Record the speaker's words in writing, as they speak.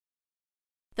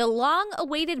The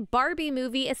long-awaited Barbie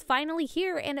movie is finally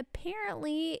here, and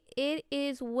apparently it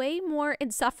is way more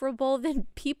insufferable than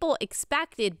people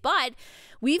expected. But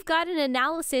we've got an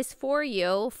analysis for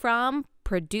you from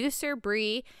producer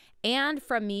Bree and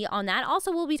from me on that.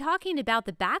 Also, we'll be talking about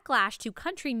the backlash to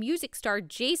country music star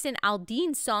Jason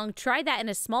Aldean's song, Try That in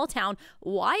a Small Town.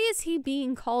 Why is he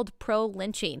being called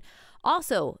pro-lynching?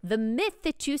 Also, the myth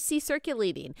that you see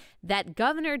circulating that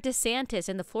Governor DeSantis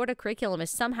in the Florida curriculum is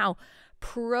somehow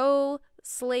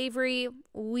pro-slavery.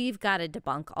 We've got to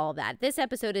debunk all that. This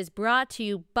episode is brought to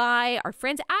you by our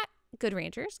friends at Good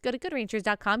Ranchers. Go to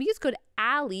goodranchers.com. Use code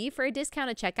Allie for a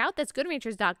discount at checkout. That's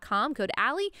goodranchers.com. Code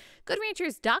Allie.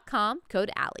 Goodranchers.com.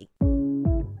 Code Allie.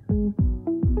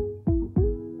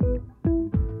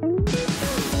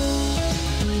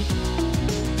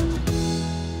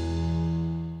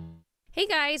 Hey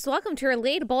guys, welcome to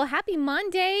Relatable. Happy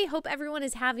Monday. Hope everyone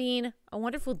is having a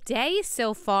wonderful day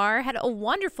so far. Had a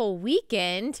wonderful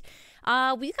weekend.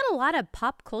 We've got a lot of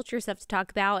pop culture stuff to talk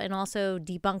about and also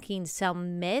debunking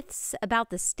some myths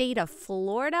about the state of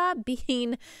Florida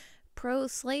being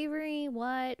pro-slavery.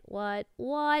 What?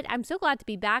 I'm so glad to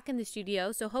be back in the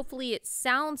studio. So hopefully it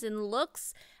sounds and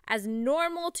looks as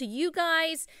normal to you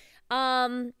guys.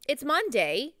 It's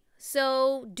Monday.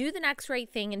 So do the next right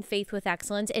thing in faith with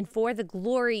excellence and for the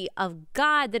glory of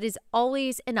God that is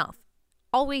always enough,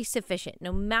 always sufficient.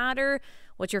 No matter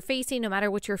what you're facing, no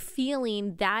matter what you're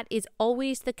feeling, that is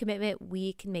always the commitment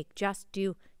we can make. Just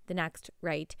do the next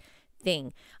right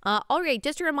thing. All right,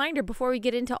 just a reminder before we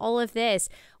get into all of this,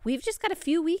 we've just got a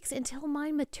few weeks until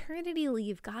my maternity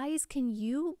leave. Guys, can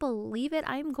you believe it?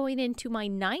 I'm going into my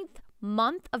 9th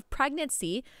month of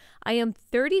pregnancy. I am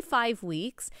 35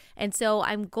 weeks, and so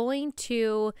I'm going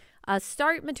to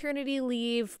start maternity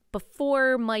leave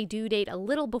before my due date, a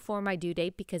little before my due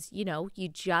date, because you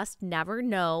just never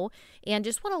know, and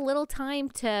just want a little time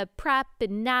to prep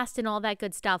and nest and all that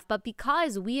good stuff. But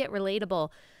because we at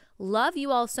Relatable love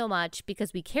you all so much,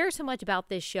 because we care so much about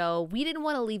this show, we didn't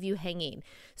want to leave you hanging.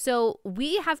 So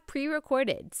we have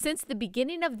pre-recorded since the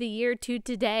beginning of the year to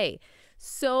today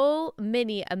so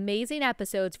many amazing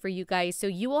episodes for you guys. So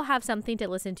you will have something to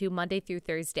listen to Monday through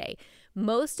Thursday.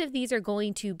 Most of these are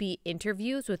going to be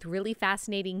interviews with really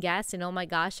fascinating guests. And oh my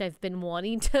gosh, I've been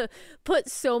wanting to put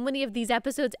so many of these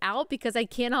episodes out because I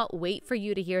cannot wait for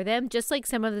you to hear them, just like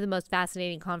some of the most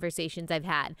fascinating conversations I've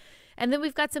had. And then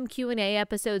we've got some Q&A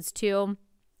episodes too.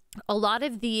 A lot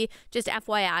of the, just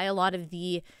FYI, a lot of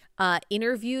the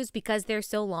interviews, because they're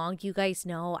so long, you guys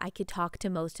know I could talk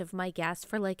to most of my guests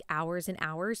for like hours and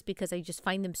hours because I just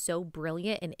find them so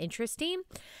brilliant and interesting.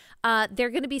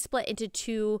 They're going to be split into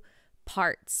 2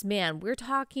 parts. Man, we're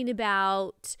talking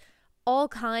about all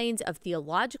kinds of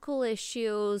theological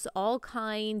issues, all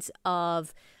kinds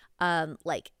of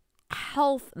like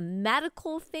health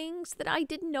medical things that I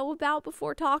didn't know about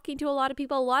before talking to a lot of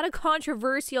people, a lot of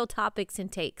controversial topics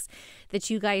and takes that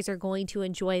you guys are going to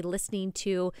enjoy listening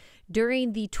to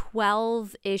during the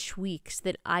 12-ish weeks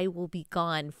that I will be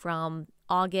gone from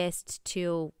August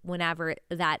to whenever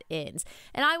that ends.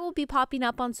 And I will be popping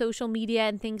up on social media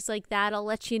and things like that. I'll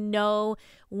let you know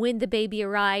when the baby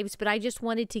arrives, but I just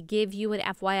wanted to give you an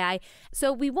FYI.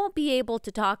 So we won't be able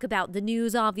to talk about the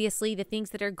news, obviously, the things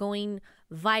that are going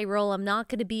viral. I'm not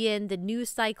going to be in the news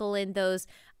cycle in those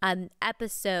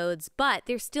episodes, but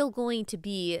they're still going to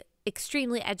be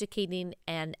extremely educating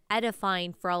and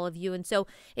edifying for all of you. And so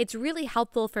it's really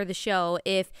helpful for the show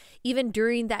if even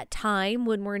during that time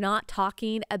when we're not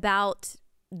talking about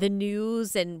the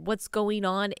news and what's going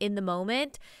on in the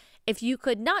moment, if you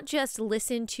could not just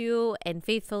listen to and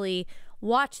faithfully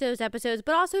watch those episodes,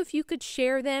 but also if you could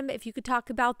share them, if you could talk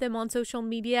about them on social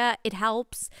media, it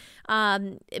helps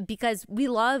because we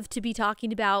love to be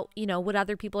talking about, what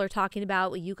other people are talking about,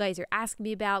 what you guys are asking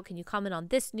me about. Can you comment on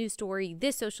this news story,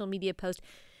 this social media post,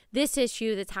 this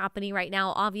issue that's happening right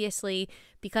now? Obviously,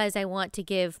 because I want to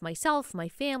give myself, my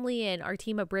family, and our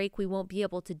team a break, we won't be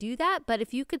able to do that. But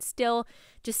if you could still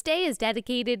just stay as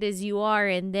dedicated as you are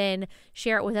and then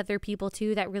share it with other people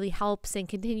too, that really helps. And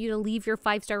continue to leave your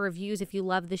 5-star reviews if you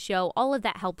love the show. All of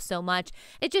that helps so much.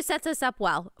 It just sets us up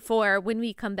well for when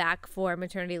we come back for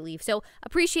maternity leave. So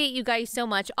appreciate you guys so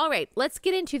much. All right, let's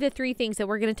get into the 3 things that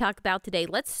we're going to talk about today.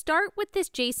 Let's start with this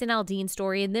Jason Aldean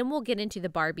story, and then we'll get into the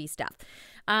Barbie stuff.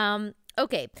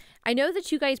 Okay, I know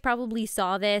that you guys probably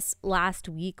saw this last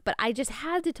week, but I just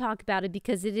had to talk about it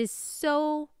because it is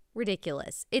so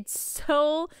ridiculous. It's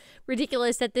so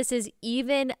ridiculous that this is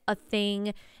even a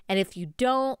thing. And if you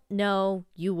don't know,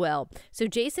 you will. So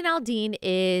Jason Aldean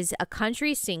is a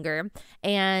country singer,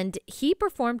 and he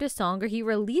performed a song, or he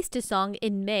released a song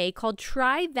in May called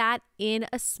Try That in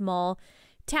a Small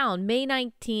town May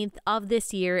 19th of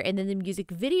this year, and then the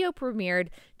music video premiered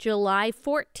July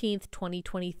 14th,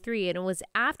 2023. And it was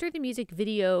after the music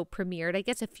video premiered, I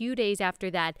guess a few days after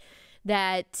that,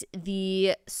 that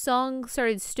the song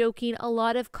started stoking a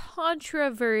lot of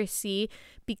controversy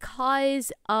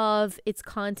because of its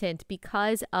content,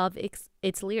 because of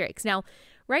its lyrics. Now,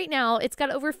 right now, it's got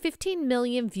over 15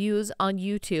 million views on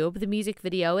YouTube, the music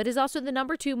video. It is also the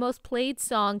number 2 most played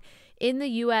song in the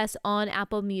US on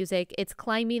Apple Music. It's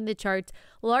climbing the charts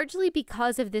largely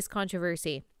because of this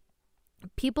controversy.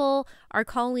 People are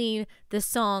calling the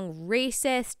song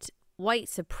racist, white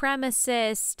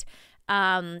supremacist,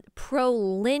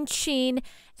 pro-lynching.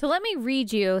 So let me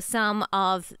read you some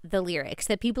of the lyrics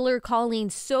that people are calling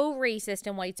so racist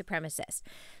and white supremacist.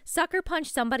 Sucker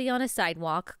punch somebody on a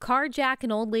sidewalk, carjack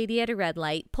an old lady at a red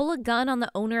light, pull a gun on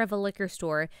the owner of a liquor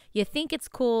store. You think it's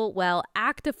cool? Well,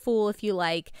 act a fool if you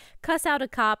like. Cuss out a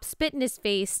cop, spit in his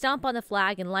face, stomp on the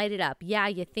flag and light it up. Yeah,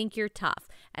 you think you're tough.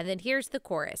 And then here's the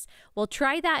chorus. Well,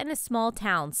 try that in a small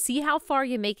town. See how far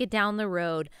you make it down the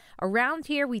road. Around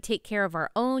here, we take care of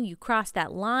our own. You cross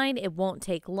that line, it won't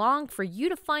take long for you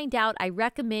to find out. I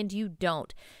recommend you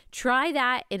don't. Try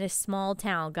that in a small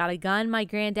town. Got a gun my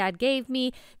granddad gave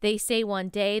me. They say one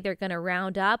day they're going to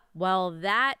round up. Well,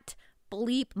 that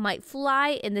bleep might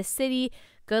fly in the city.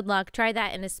 Good luck. Try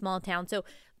that in a small town. So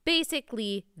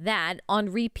basically that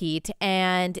on repeat.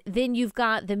 And then you've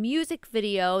got the music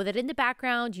video that in the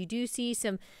background, you do see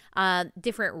some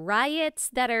different riots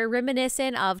that are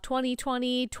reminiscent of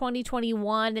 2020,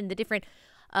 2021, and the different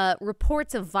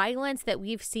reports of violence that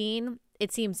we've seen.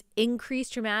 It seems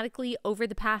increased dramatically over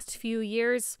the past few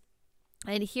years.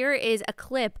 And here is a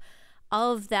clip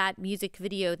of that music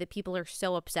video that people are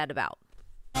so upset about.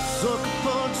 Sucker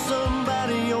punch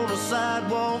somebody on the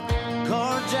sidewalk,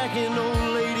 carjacking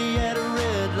old lady at a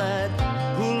red light,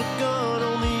 pull a gun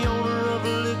on the owner of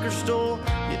a liquor store.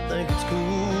 You think it's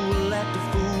cool, act a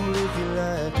fool if you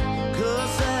like.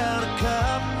 Cuss out a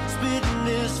cop, spit in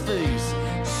his face,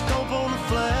 stomp on the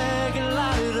flag and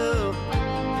light it up.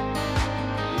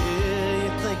 Yeah,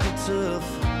 you think you're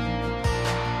tough.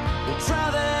 Well, try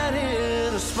that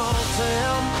in a small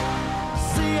town.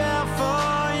 See how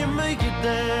far you make it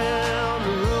down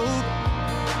the road.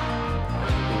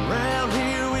 Around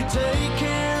here we take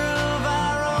care of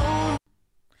our own.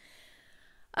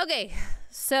 Okay,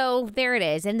 so there it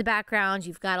is. In the background,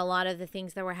 you've got a lot of the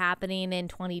things that were happening in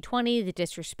 2020, the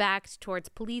disrespect towards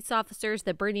police officers,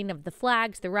 the burning of the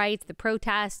flags, the riots, the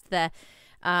protests, the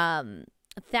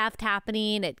theft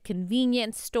happening at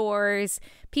convenience stores.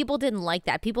 People didn't like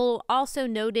that. People also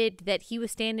noted that he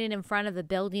was standing in front of a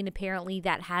building apparently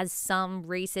that has some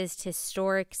racist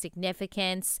historic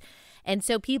significance. And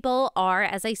so people are,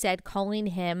 as I said, calling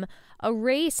him a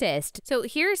racist. So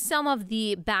here's some of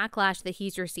the backlash that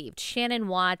he's received. Shannon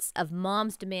Watts of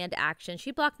Moms Demand Action.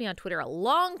 She blocked me on Twitter a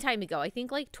long time ago, I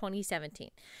think like 2017.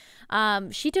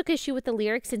 She took issue with the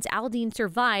lyrics since Aldean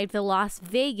survived the Las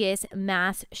Vegas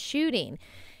mass shooting.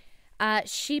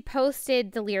 She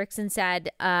posted the lyrics and said,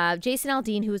 Jason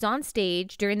Aldean, who was on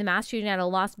stage during the mass shooting at a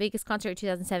Las Vegas concert in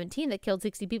 2017 that killed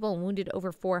 60 people and wounded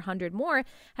over 400 more,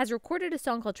 has recorded a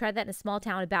song called Try That in a Small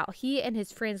Town about he and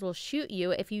his friends will shoot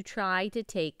you if you try to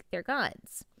take their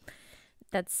guns.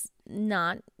 That's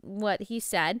not what he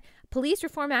said. Police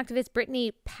reform activist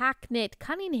Brittany Packnett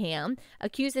Cunningham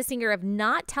accused the singer of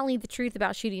not telling the truth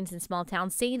about shootings in small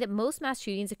towns, saying that most mass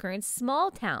shootings occur in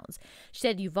small towns. She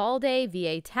said Uvalde,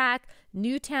 VA Tech,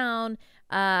 Newtown,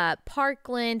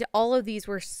 Parkland, all of these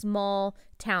were small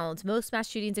towns. Most mass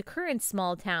shootings occur in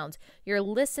small towns. Your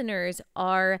listeners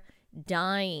are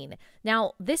dying.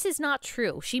 Now, this is not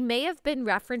true. She may have been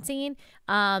referencing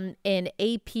an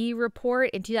AP report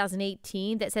in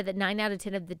 2018 that said that 9 out of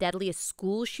 10 of the deadliest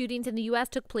school shootings in the U.S.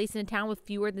 took place in a town with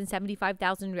fewer than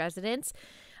 75,000 residents.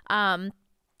 And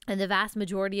the vast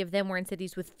majority of them were in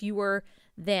cities with fewer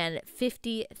than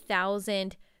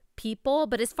 50,000 people.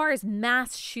 But as far as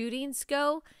mass shootings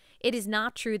go, it is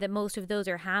not true that most of those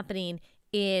are happening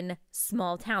in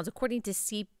small towns. According to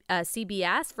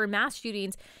CBS, for mass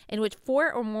shootings in which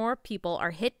 4 or more people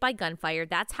are hit by gunfire,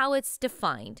 that's how it's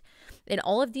defined. In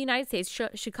all of the United States,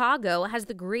 Chicago has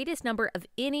the greatest number of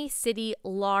any city,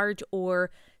 large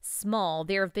or small.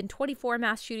 There have been 24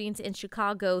 mass shootings in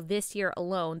Chicago this year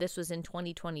alone. This was in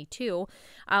 2022,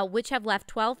 which have left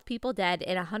 12 people dead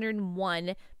and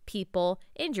 101 people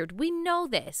injured. We know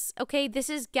this, okay? This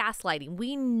is gaslighting.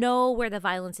 We know where the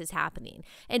violence is happening.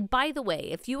 And by the way,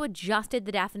 if you adjusted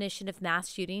the definition of mass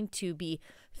shooting to be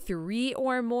 3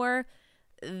 or more,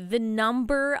 the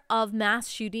number of mass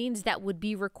shootings that would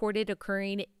be recorded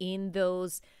occurring in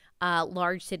those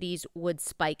large cities would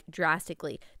spike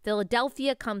drastically.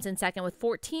 Philadelphia comes in second with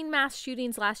 14 mass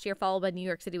shootings last year, followed by New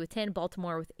York City with 10,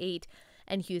 Baltimore with 8,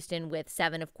 and Houston with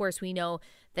 7. Of course, we know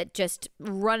that just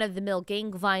run-of-the-mill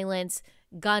gang violence,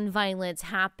 gun violence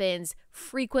happens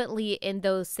frequently in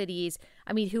those cities.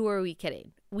 I mean, who are we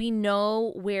kidding? We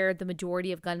know where the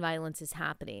majority of gun violence is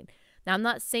happening. Now, I'm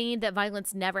not saying that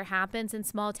violence never happens in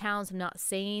small towns. I'm not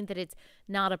saying that it's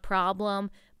not a problem,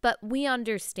 but we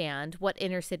understand what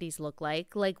inner cities look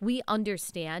like. Like, we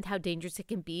understand how dangerous it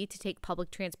can be to take public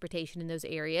transportation in those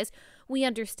areas. We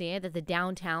understand that the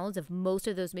downtowns of most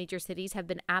of those major cities have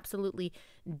been absolutely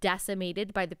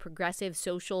decimated by the progressive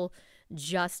social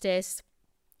justice,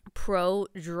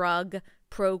 pro-drug,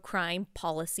 pro-crime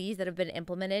policies that have been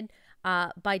implemented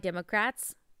by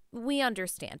Democrats. We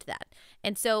understand that.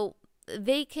 And so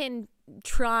they can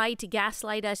try to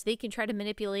gaslight us. They can try to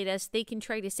manipulate us. They can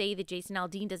try to say that Jason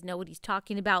Aldean doesn't know what he's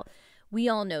talking about. We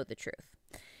all know the truth.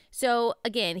 So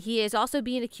again, he is also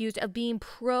being accused of being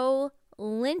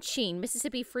pro-lynching.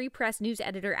 Mississippi Free Press news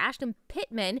editor Ashton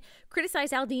Pittman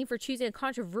criticized Aldean for choosing a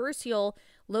controversial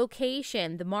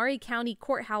location, the Maury County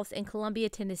Courthouse in Columbia,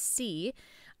 Tennessee.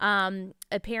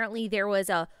 Apparently there was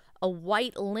a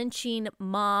white lynching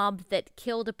mob that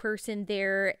killed a person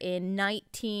there in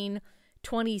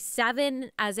 1927,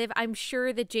 as if I'm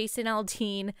sure that Jason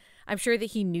Aldean, I'm sure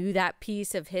that he knew that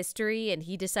piece of history and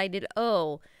he decided,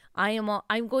 oh,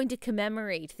 I'm going to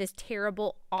commemorate this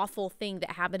terrible, awful thing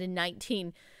that happened in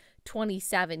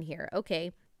 1927 here.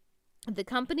 Okay. The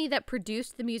company that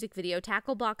produced the music video,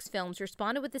 Tackle Box Films,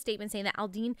 responded with a statement saying that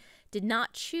Aldean did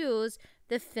not choose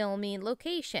the filming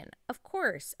location. Of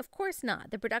course not.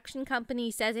 The production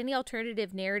company says any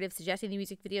alternative narrative suggesting the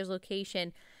music video's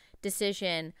location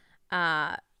decision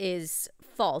is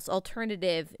false.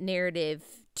 Alternative narrative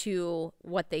to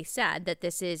what they said, that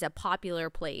this is a popular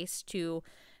place to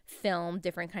film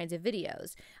different kinds of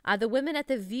videos. The women at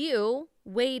The View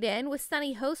weighed in with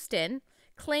Sunny Hostin,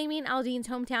 claiming Aldean's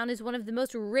hometown is one of the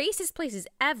most racist places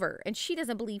ever, and she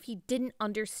doesn't believe he didn't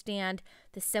understand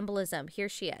the symbolism. Here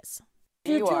she is.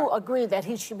 You do agree that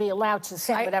he should be allowed to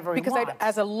say whatever he wants? Because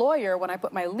as a lawyer, when I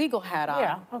put my legal hat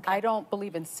on, I don't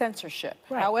believe in censorship.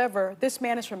 Right. However, this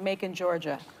man is from Macon,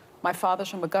 Georgia. My father's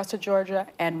from Augusta, Georgia,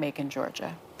 and Macon,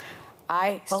 Georgia.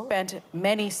 I spent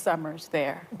many summers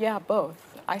there. Yeah,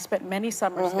 both. I spent many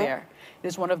summers there. It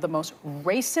is one of the most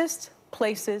racist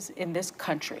places in this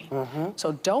country.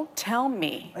 So don't tell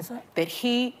me that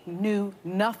he knew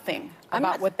nothing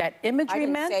about what that imagery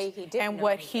meant and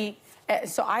what he...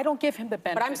 So I don't give him the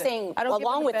benefit. But I'm saying,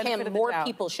 along with him, more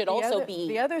people should also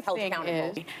be held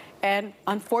accountable. And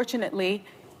unfortunately,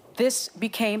 this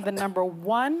became the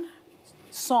 #1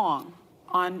 song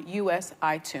on U.S.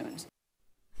 iTunes.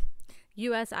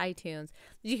 U.S. iTunes.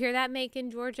 Did you hear that, Macon,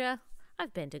 Georgia?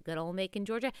 I've been to good old Macon,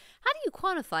 Georgia. How do you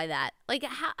quantify that? Like,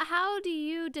 how do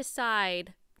you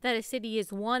decide that a city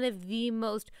is one of the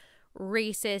most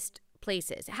racist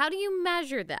places? How do you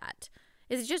measure that?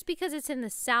 Is it just because it's in the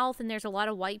South and there's a lot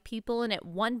of white people and at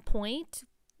one point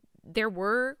there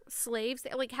were slaves?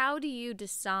 Like, how do you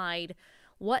decide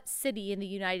what city in the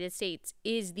United States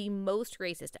is the most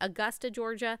racist? Augusta,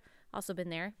 Georgia, also been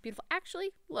there. Beautiful.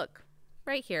 Actually, look,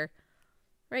 right here.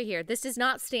 Right here. This does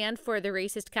not stand for the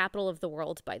racist capital of the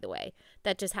world, by the way.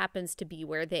 That just happens to be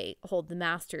where they hold the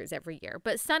Masters every year.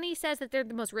 But Sunny says that they're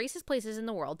the most racist places in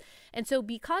the world. And so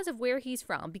because of where he's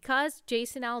from, because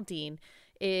Jason Aldean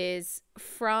is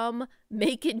from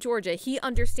Macon, Georgia, he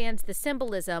understands the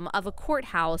symbolism of a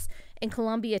courthouse in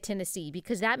Columbia, Tennessee,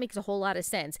 because that makes a whole lot of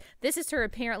sense. This is her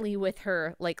apparently with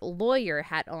her like lawyer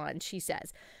hat on, she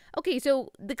says. Okay, so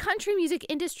the country music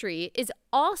industry is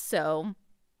also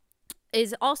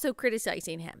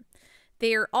criticizing him.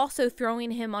 They're also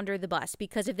throwing him under the bus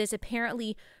because of this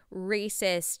apparently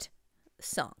racist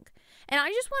song. And I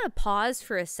just want to pause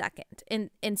for a second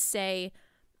and say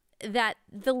that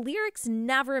the lyrics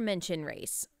never mention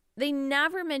race. They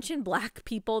never mention black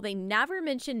people. They never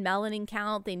mention melanin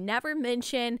count. They never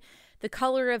mention the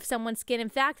color of someone's skin. In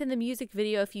fact, in the music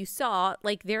video, if you saw,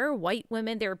 like, there are white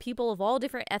women, there are people of all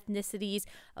different ethnicities,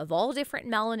 of all different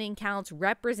melanin counts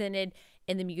represented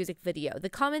in the music video. The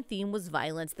common theme was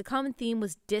violence. The common theme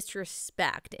was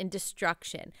disrespect and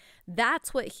destruction.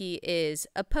 That's what he is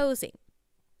opposing.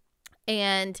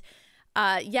 And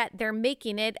yet they're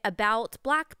making it about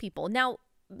black people. Now,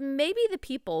 maybe the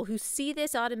people who see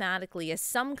this automatically as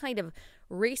some kind of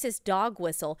racist dog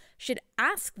whistle should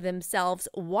ask themselves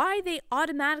why they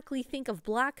automatically think of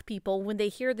black people when they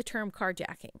hear the term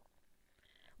carjacking.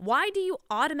 Why do you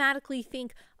automatically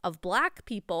think of black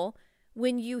people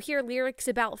when you hear lyrics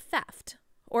about theft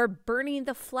or burning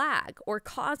the flag or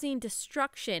causing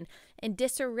destruction and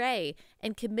disarray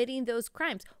and committing those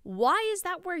crimes. Why is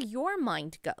that where your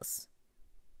mind goes?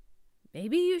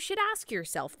 Maybe you should ask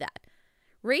yourself that.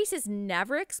 Race is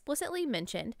never explicitly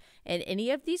mentioned in any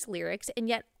of these lyrics, and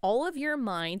yet all of your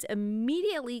minds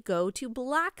immediately go to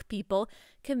Black people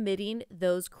committing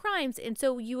those crimes. And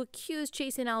so you accuse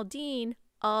Jason Aldean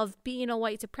of being a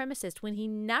white supremacist when he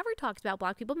never talks about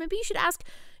Black people. Maybe you should ask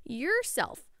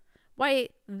yourself why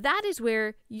that is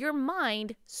where your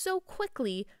mind so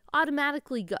quickly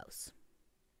automatically goes.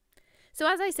 So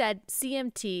as I said,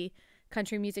 CMT,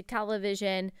 country music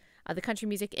television, the country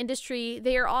music industry,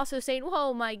 they are also saying,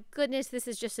 whoa, my goodness, this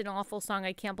is just an awful song.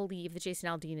 I can't believe that Jason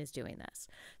Aldean is doing this.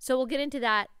 So we'll get into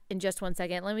that in just one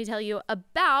second. Let me tell you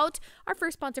about our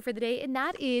first sponsor for the day, and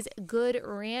that is Good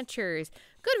Ranchers.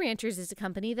 Good Ranchers is a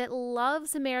company that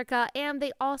loves America, and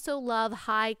they also love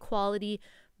high quality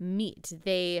meat.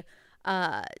 They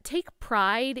take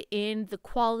pride in the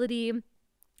quality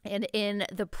and in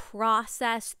the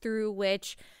process through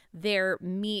which their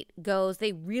meat goes.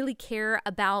 They really care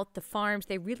about the farms.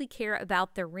 They really care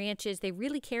about the ranches. They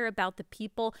really care about the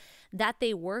people that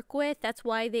they work with. That's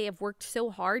why they have worked so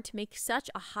hard to make such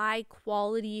a high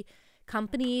quality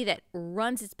company that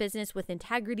runs its business with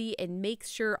integrity and makes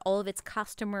sure all of its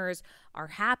customers are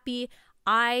happy.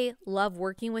 I love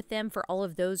working with them for all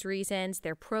of those reasons.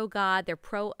 They're pro-God, they're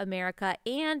pro-America,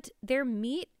 and their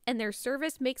meat and their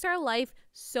service makes our life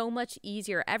so much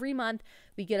easier. Every month,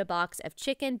 we get a box of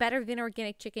chicken, better than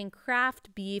organic chicken,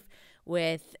 craft beef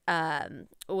with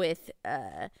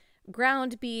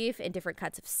ground beef and different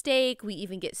cuts of steak. We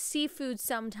even get seafood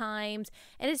sometimes,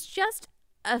 and it's just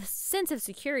a sense of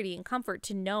security and comfort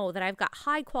to know that I've got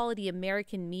high quality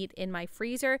American meat in my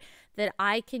freezer that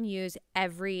I can use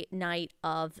every night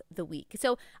of the week.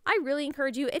 So I really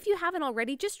encourage you, if you haven't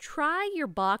already, just try your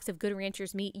box of Good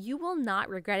Ranchers meat. You will not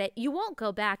regret it. You won't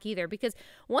go back either, because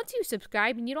once you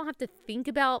subscribe and you don't have to think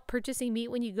about purchasing meat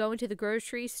when you go into the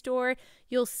grocery store,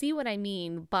 you'll see what I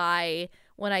mean by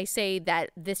when I say that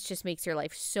this just makes your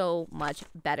life so much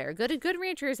better. Go to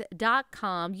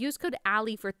goodranchers.com. Use code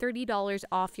Allie for $30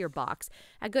 off your box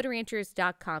at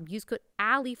goodranchers.com. Use code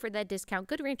Allie for that discount.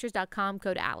 Goodranchers.com,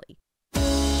 code Allie.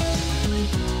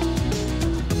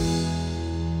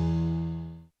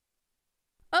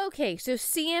 Okay, so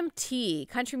CMT,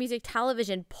 Country Music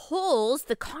Television, pulls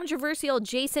the controversial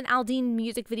Jason Aldean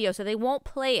music video, so they won't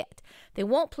play it. They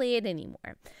won't play it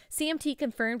anymore. CMT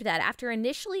confirmed that after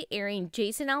initially airing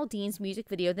Jason Aldean's music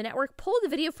video, the network pulled the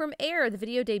video from air. The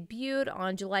video debuted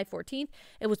on July 14th.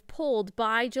 It was pulled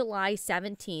by July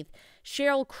 17th.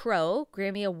 Sheryl Crow,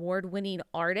 Grammy Award-winning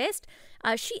artist,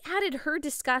 she added her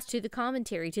disgust to the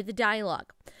commentary, to the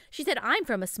dialogue. She said, "I'm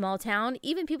from a small town.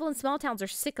 Even people in small towns are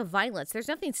sick of violence. There's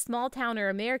nothing small town or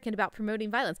American about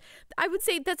promoting violence." I would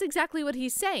say that's exactly what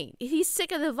he's saying. He's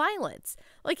sick of the violence.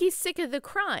 Like, he's sick of the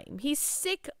crime. He's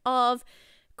sick of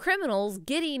criminals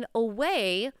getting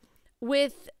away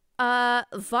with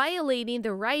violating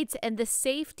the rights and the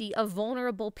safety of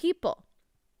vulnerable people.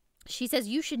 She says,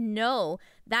 "You should know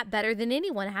that better than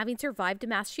anyone, having survived a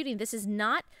mass shooting. This is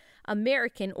not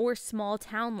American or small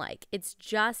town like. It's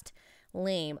just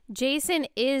lame." Jason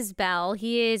Isbell,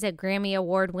 he is a Grammy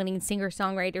Award-winning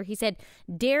singer-songwriter. He said,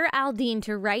 "Dare Aldean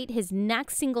to write his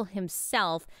next single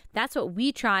himself. That's what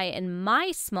we try in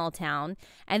my small town."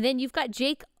 And then you've got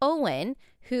Jake Owen,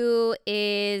 who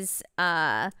is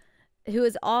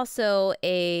also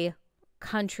a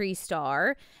country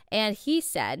star, and he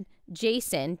said,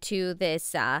 Jason, to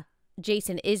this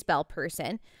Jason Isbell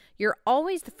person, "You're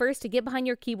always the first to get behind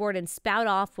your keyboard and spout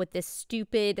off with this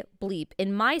stupid bleep.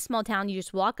 In my small town, you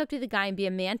just walk up to the guy and be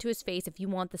a man to his face if you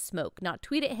want the smoke, not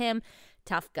tweet at him.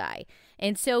 Tough guy."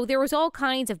 And so there was all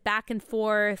kinds of back and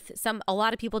forth. A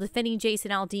lot of people defending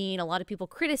Jason Aldean, a lot of people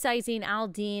criticizing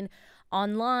Aldean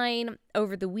online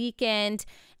over the weekend.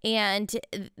 And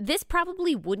this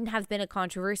probably wouldn't have been a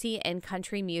controversy in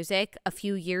country music a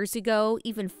few years ago,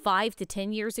 even 5 to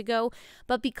 10 years ago.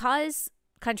 But because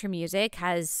country music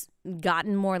has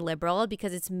gotten more liberal,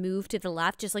 because it's moved to the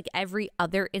left, just like every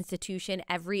other institution,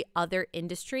 every other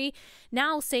industry,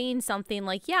 now saying something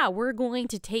like, yeah, we're going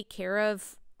to take care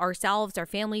of ourselves, our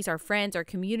families, our friends, our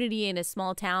community in a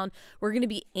small town. We're going to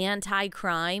be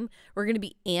anti-crime. We're going to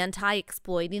be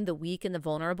anti-exploiting the weak and the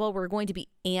vulnerable. We're going to be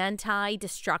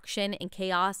anti-destruction and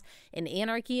chaos and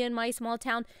anarchy in my small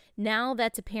town. Now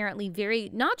that's apparently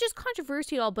very, not just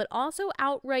controversial, but also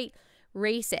outright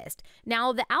racist.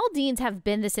 Now, the Aldeans have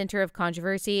been the center of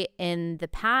controversy in the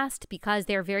past because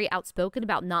they're very outspoken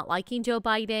about not liking Joe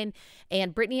Biden.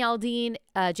 And Brittany Aldean,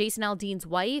 Jason Aldean's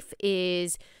wife,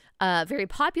 is very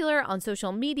popular on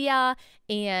social media,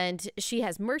 and she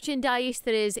has merchandise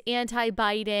that is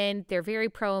anti-Biden. They're very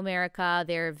pro-America.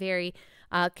 They're very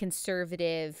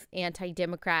conservative,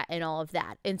 anti-Democrat, and all of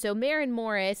that. And so Maren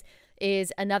Morris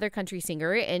is another country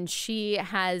singer, and she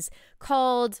has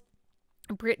called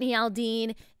Brittany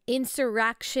Aldean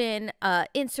insurrection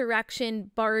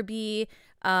Barbie,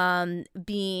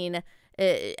 being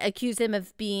accused them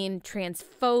of being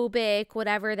transphobic,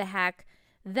 whatever the heck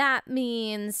that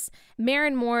means.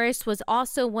 Maren Morris was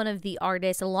also one of the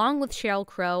artists, along with Sheryl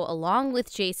Crow, along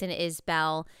with Jason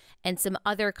Isbell, and some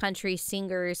other country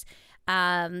singers,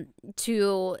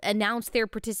 to announce their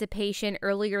participation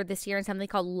earlier this year in something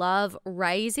called Love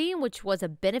Rising, which was a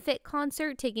benefit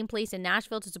concert taking place in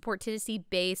Nashville to support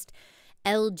Tennessee-based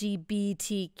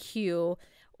LGBTQ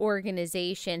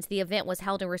organizations. The event was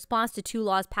held in response to 2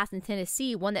 laws passed in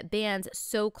Tennessee, one that bans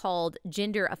so-called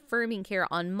gender-affirming care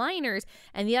on minors,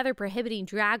 and the other prohibiting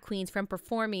drag queens from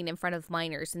performing in front of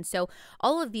minors. And so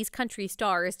all of these country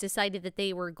stars decided that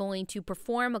they were going to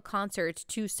perform a concert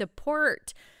to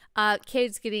support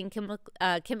kids getting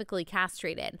chemically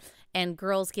castrated and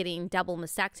girls getting double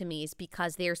mastectomies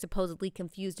because they are supposedly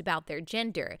confused about their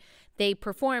gender. They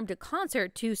performed a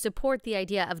concert to support the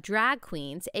idea of drag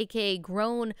queens, aka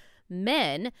grown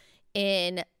men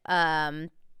in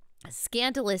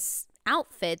scandalous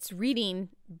outfits, reading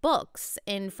books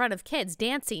in front of kids,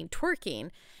 dancing,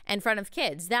 twerking in front of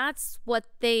kids. That's what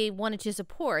they wanted to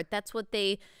support. That's what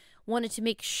they wanted to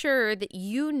make sure that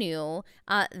you knew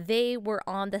they were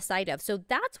on the side of. So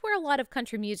that's where a lot of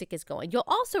country music is going. You'll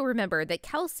also remember that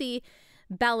Kelsea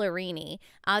Ballerini,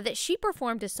 that she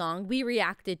performed a song we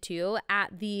reacted to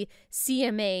at the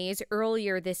CMAs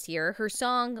earlier this year. Her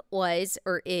song was,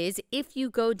 or is, If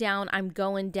You Go Down, I'm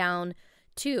Going Down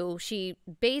Too. She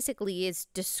basically is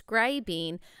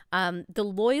describing the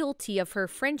loyalty of her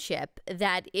friendship,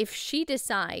 that if she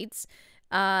decides,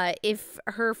 if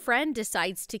her friend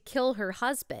decides to kill her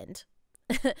husband,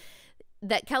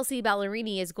 that Kelsea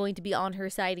Ballerini is going to be on her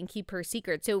side and keep her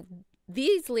secret. So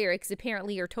these lyrics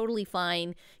apparently are totally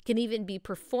fine, can even be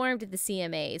performed at the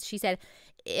CMAs. She said,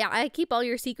 I keep all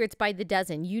your secrets by the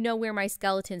dozen. You know where my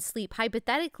skeletons sleep.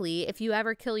 Hypothetically, if you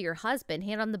ever kill your husband,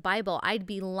 hand on the Bible, I'd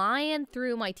be lying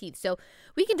through my teeth. So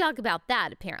we can talk about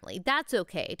that, apparently. That's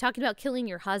okay. Talking about killing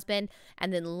your husband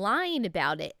and then lying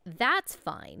about it, that's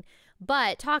fine.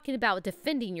 But talking about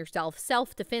defending yourself,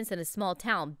 self-defense in a small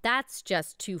town, that's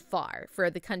just too far for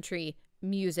the country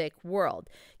music world.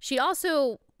 She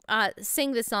also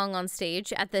sang the song on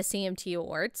stage at the CMT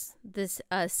Awards, this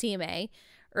CMA,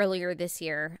 earlier this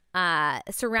year,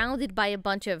 surrounded by a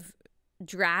bunch of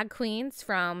drag queens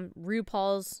from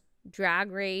RuPaul's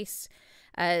Drag Race.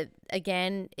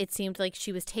 Again, it seemed like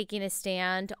she was taking a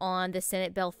stand on the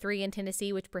Senate Bill 3 in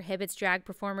Tennessee, which prohibits drag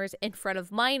performers in front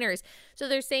of minors. So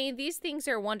they're saying these things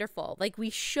are wonderful. Like, we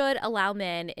should allow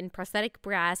men in prosthetic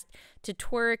breasts to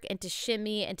twerk and to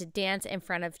shimmy and to dance in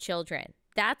front of children.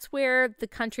 That's where the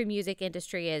country music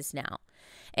industry is now.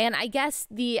 And I guess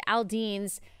the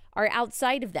Aldeans are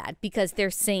outside of that because they're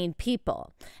sane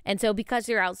people. And so because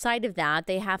they're outside of that,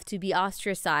 they have to be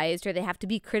ostracized, or they have to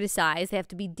be criticized, they have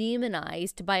to be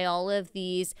demonized by all of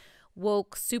these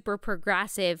woke, super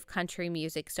progressive country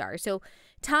music stars. So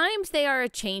times they are a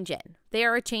changin'. They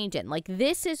are a changin'. Like,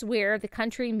 this is where the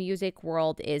country music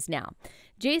world is now.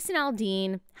 Jason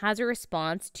Aldean has a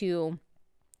response to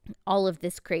all of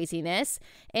this craziness,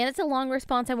 and it's a long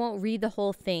response. I won't read the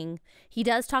whole thing. He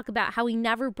does talk about how he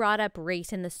never brought up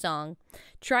race in the song.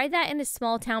 Try that in a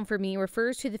small town for me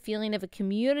refers to the feeling of a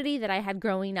community that I had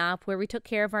growing up, where we took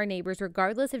care of our neighbors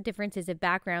regardless of differences of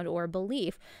background or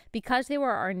belief, because they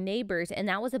were our neighbors, and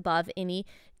that was above any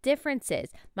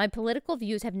differences. My political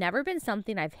views have never been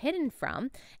something I've hidden from,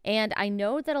 and I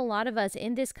know that a lot of us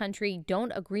in this country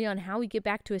don't agree on how we get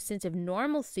back to a sense of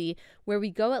normalcy where we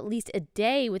go at least a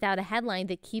day without a headline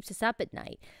that keeps us up at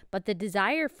night. But the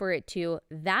desire for it to,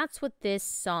 that's what this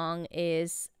song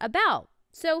is about.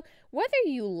 So whether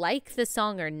you like the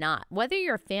song or not, whether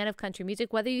you're a fan of country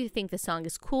music, whether you think the song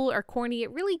is cool or corny,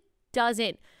 it really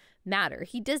doesn't matter.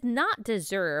 He does not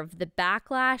deserve the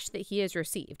backlash that he has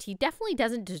received. He definitely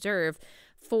doesn't deserve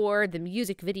for the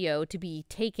music video to be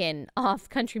taken off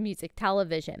country music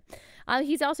television.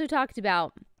 He's also talked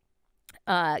about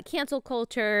cancel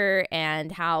culture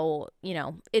and how, you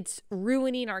know, it's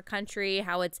ruining our country,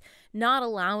 how it's not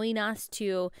allowing us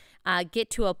to get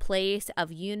to a place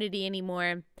of unity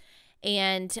anymore.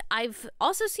 And I've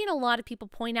also seen a lot of people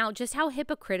point out just how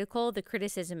hypocritical the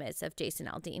criticism is of Jason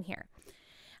Aldean here.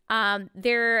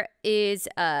 There is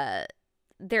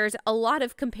there's a lot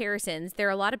of comparisons. There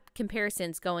are a lot of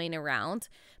comparisons going around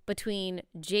between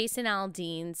Jason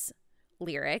Aldean's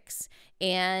lyrics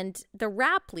and the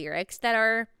rap lyrics that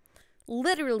are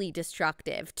literally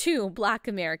destructive to Black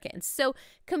Americans. So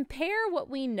compare what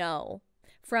we know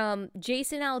from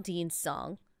Jason Aldean's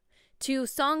song to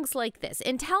songs like this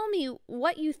and tell me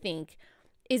what you think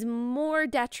is more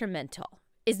detrimental,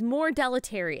 is more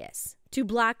deleterious to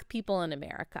Black people in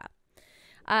America.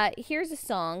 Here's a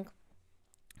song,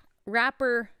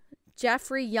 rapper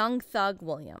Jeffrey Young Thug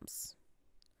Williams.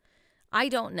 I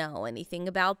don't know anything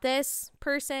about this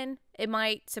person. It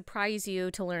might surprise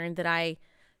you to learn that I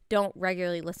don't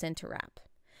regularly listen to rap.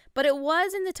 But it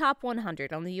was in the top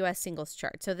 100 on the US singles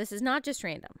chart, so this is not just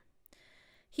random.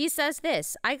 He says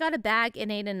this, I got a bag, it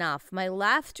ain't enough. My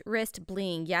left wrist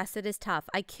bling, yes, it is tough.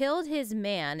 I killed his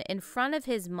man in front of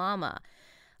his mama.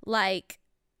 Like,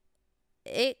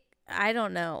 I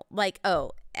don't know. Like,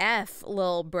 oh, F,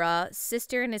 lil bruh,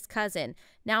 sister and his cousin.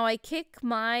 Now I kick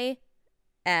my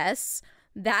S,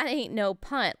 that ain't no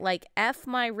punt. Like, F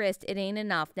my wrist, it ain't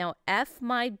enough. Now F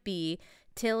my B,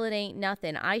 till it ain't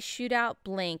nothing. I shoot out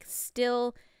blank,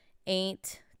 still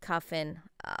ain't cuffing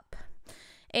up.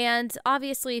 And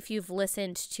obviously, if you've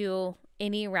listened to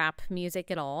any rap music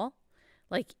at all,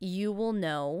 like, you will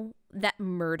know that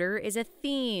murder is a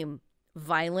theme.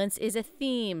 Violence is a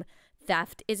theme.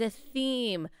 Theft is a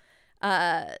theme.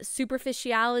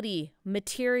 Superficiality,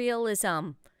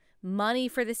 materialism, money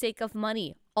for the sake of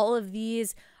money. All of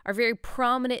these are very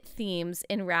prominent themes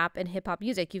in rap and hip hop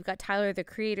music. You've got Tyler, the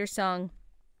Creator song,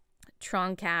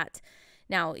 Troncat.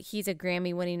 Now, he's a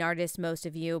Grammy-winning artist. Most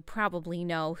of you probably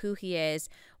know who he is.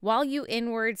 While you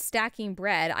inward stacking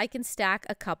bread, I can stack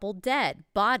a couple dead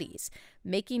bodies,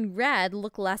 making red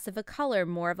look less of a color,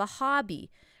 more of a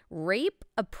hobby. Rape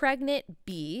a pregnant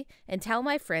bee and tell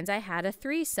my friends I had a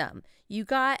threesome. You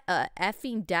got a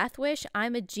effing death wish?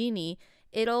 I'm a genie.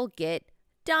 It'll get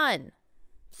done.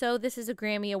 So this is a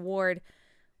Grammy Award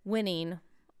winning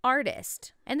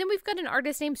artist. And then we've got an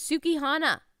artist named Suki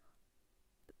Hana.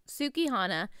 Suki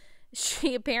Hana,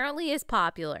 she apparently is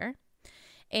popular,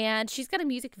 and she's got a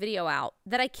music video out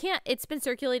that it's been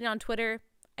circulating on Twitter.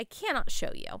 I cannot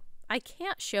show you. I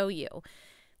can't show you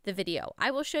the video.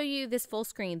 I will show you this full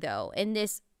screen, though, in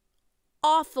this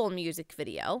awful music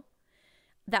video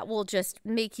that will just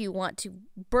make you want to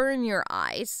burn your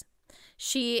eyes.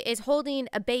 She is holding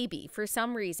a baby for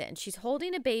some reason. She's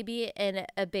holding a baby in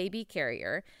a baby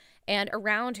carrier, and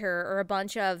around her are a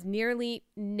bunch of nearly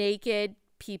naked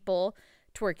people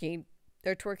twerking.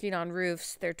 They're twerking on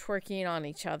roofs. They're twerking on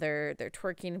each other. They're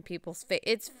twerking in people's face.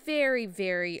 It's very,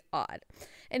 very odd.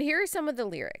 And here are some of the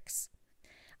lyrics.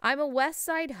 I'm a West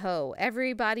Side hoe.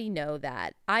 Everybody know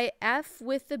that. I F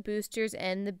with the boosters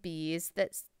and the bees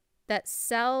that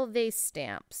sell they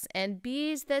stamps, and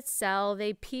bees that sell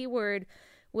they P-word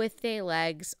with they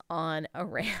legs on a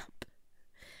ramp.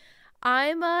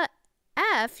 I'm a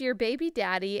F your baby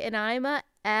daddy, and I'm a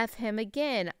F him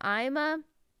again.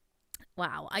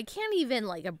 Wow, I can't even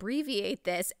abbreviate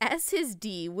this. S is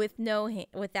D with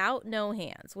without no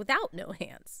hands.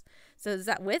 So is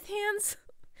that with hands?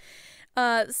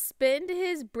 Spend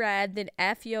his bread, then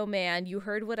F yo man. You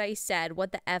heard what I said.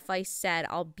 What the F I said.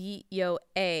 I'll beat yo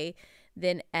A,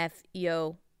 then F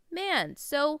yo man.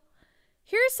 So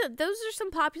those are some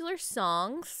popular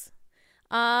songs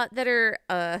that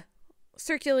are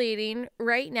circulating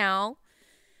right now.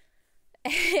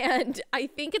 And I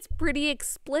think it's pretty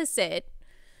explicit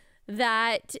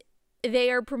that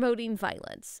they are promoting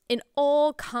violence in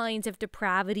all kinds of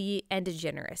depravity and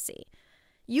degeneracy.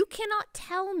 You cannot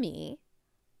tell me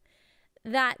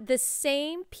that the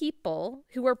same people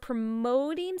who are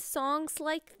promoting songs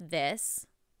like this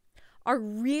are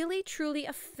really, truly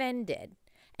offended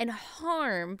and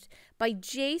harmed by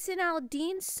Jason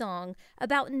Aldean's song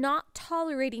about not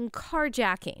tolerating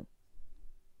carjacking.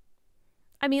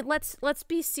 I mean, let's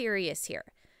be serious here.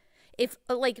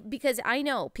 Because I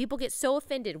know people get so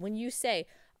offended when you say,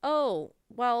 oh,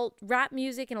 well, rap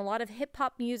music and a lot of hip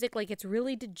hop music, it's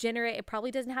really degenerate. It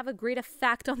probably doesn't have a great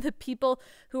effect on the people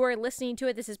who are listening to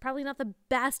it. This is probably not the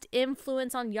best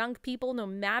influence on young people, no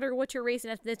matter what your race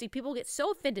and ethnicity. People get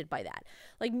so offended by that.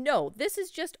 No, this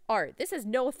is just art. This has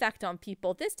no effect on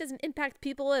people. This doesn't impact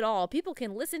people at all. People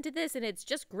can listen to this and it's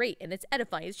just great and it's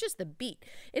edifying. It's just the beat.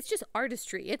 It's just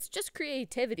artistry. It's just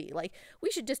creativity.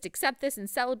 We should just accept this and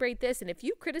celebrate this. And if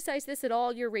you criticize this at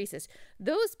all, you're racist.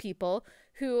 Those people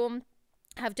who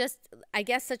have just, I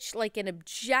guess, such an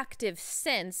objective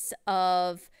sense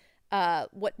of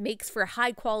what makes for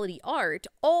high quality art,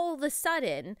 all of a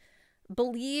sudden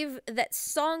believe that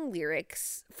song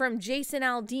lyrics from Jason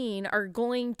Aldean are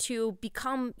going to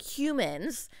become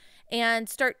humans and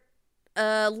start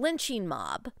a lynching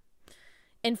mob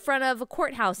in front of a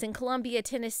courthouse in Columbia,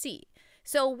 Tennessee.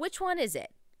 So which one is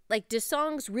it? Like, do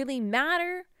songs really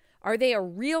matter? Are they a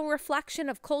real reflection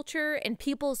of culture and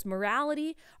people's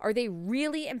morality? Are they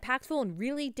really impactful and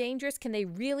really dangerous? Can they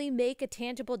really make a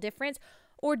tangible difference,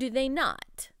 or do they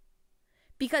not?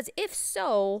 Because if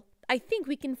so, I think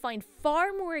we can find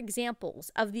far more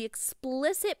examples of the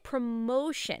explicit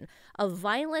promotion of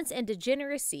violence and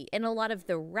degeneracy in a lot of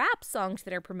the rap songs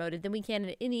that are promoted than we can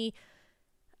in any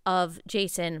of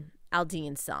Jason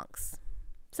Aldean's songs.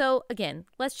 So again,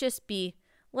 let's be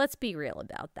real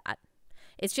about that.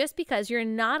 It's just because you're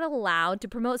not allowed to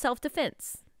promote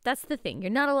self-defense. That's the thing.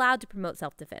 You're not allowed to promote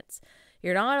self-defense.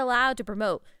 You're not allowed to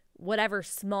promote whatever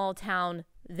small town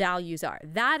values are.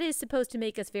 That is supposed to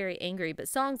make us very angry. But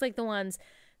songs like the ones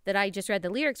that I just read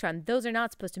the lyrics from, those are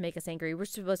not supposed to make us angry. We're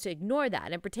supposed to ignore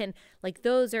that and pretend like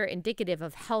those are indicative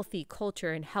of healthy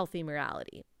culture and healthy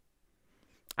morality.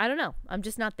 I don't know. I'm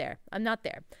just not there. I'm not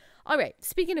there. All right.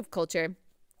 Speaking of culture,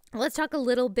 let's talk a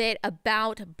little bit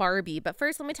about Barbie. But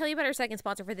first, let me tell you about our second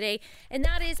sponsor for the day, and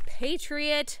that is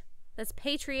Patriot. That's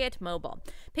Patriot Mobile.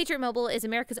 Patriot Mobile is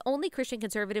America's only Christian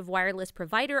conservative wireless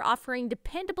provider, offering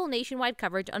dependable nationwide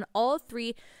coverage on all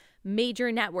 3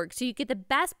 major networks. So you get the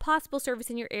best possible service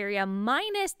in your area,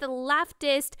 minus the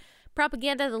leftist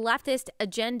propaganda, the leftist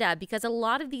agenda, because a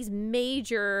lot of these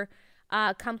major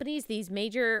companies, these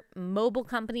major mobile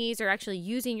companies, are actually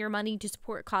using your money to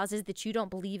support causes that you don't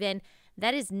believe in.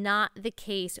 That is not the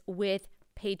case with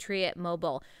Patriot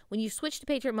Mobile. When you switch to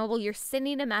Patriot Mobile, you're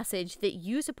sending a message that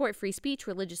you support free speech,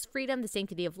 religious freedom, the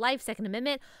sanctity of life, Second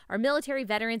Amendment, our military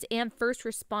veterans, and first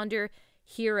responder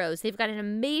heroes. They've got an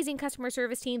amazing customer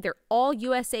service team. They're all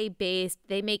USA based.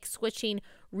 They make switching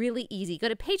really easy. Go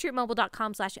to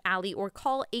patriotmobile.com/Allie or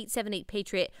call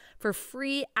 878-PATRIOT for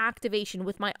free activation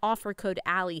with my offer code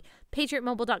Allie.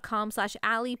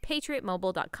 patriotmobile.com/Allie,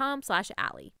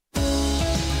 patriotmobile.com/Allie.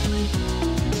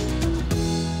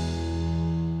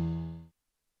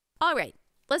 All right,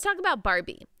 let's talk about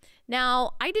Barbie.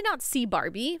 Now, I did not see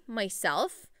Barbie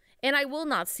myself, and I will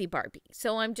not see Barbie.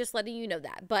 So I'm just letting you know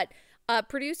that. But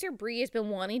producer Bree has been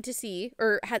wanting to see,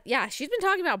 she's been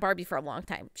talking about Barbie for a long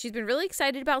time. She's been really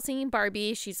excited about seeing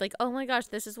Barbie. She's like, oh my gosh,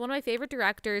 this is one of my favorite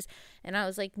directors. And I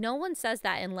was like, no one says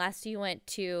that unless you went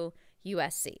to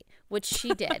USC, which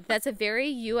she did. That's a very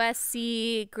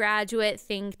USC graduate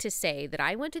thing to say, that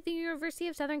I went to the University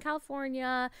of Southern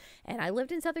California and I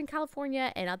lived in Southern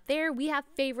California, and up there we have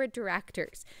favorite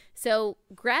directors. So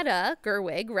Greta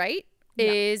Gerwig, right,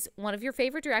 is one of your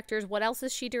favorite directors. What else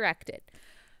has she directed?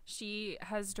 She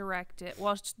has directed,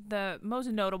 well, the most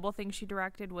notable thing she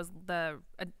directed was a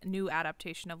new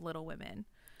adaptation of Little Women,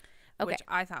 which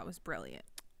I thought was brilliant.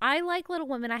 I like Little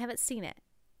Women. I haven't seen it.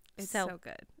 It's so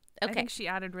good. Okay. I think she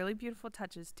added really beautiful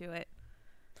touches to it.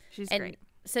 She's great.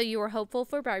 So you were hopeful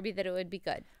for Barbie that it would be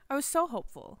good? I was so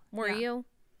hopeful. Were you?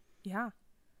 Yeah.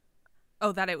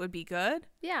 Oh, that it would be good?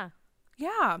 Yeah.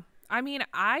 Yeah. I mean,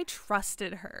 I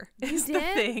trusted her. Is the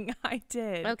thing. I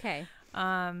did. Okay.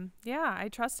 Yeah, I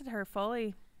trusted her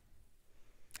fully.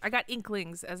 I got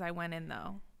inklings as I went in,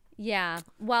 though. Yeah.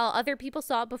 Well, other people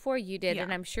saw it before you did,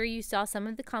 and I'm sure you saw some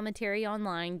of the commentary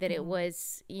online that it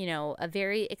was, a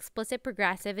very explicit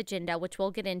progressive agenda, which we'll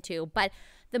get into. But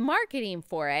the marketing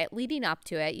for it, leading up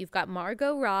to it, you've got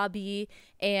Margot Robbie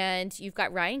and you've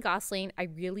got Ryan Gosling. I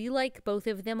really like both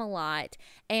of them a lot.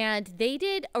 And they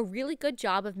did a really good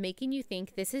job of making you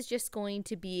think this is just going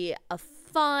to be a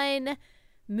fun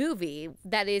movie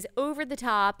that is over the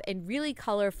top and really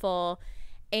colorful.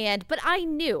 But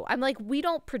I'm like, we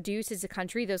don't produce as a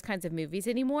country those kinds of movies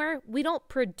anymore. We don't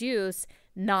produce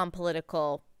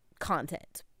non-political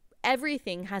content.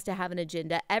 Everything has to have an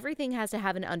agenda. Everything has to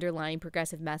have an underlying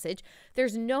progressive message.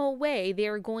 There's no way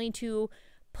they're going to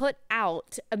put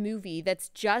out a movie that's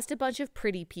just a bunch of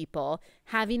pretty people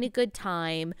having a good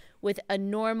time with a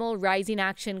normal rising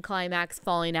action climax,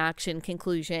 falling action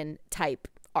conclusion type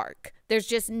arc. There's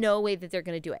just no way that they're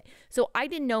going to do it. So I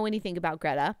didn't know anything about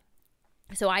Greta.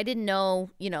 So I didn't know,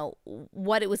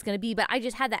 what it was going to be, but I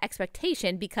just had that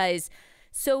expectation because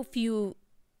so few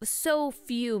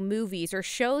movies or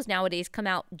shows nowadays come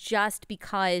out just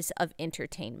because of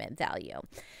entertainment value.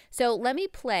 So let me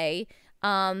play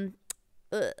a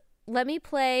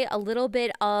little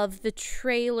bit of the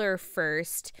trailer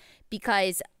first,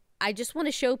 because I just want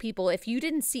to show people, if you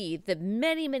didn't see the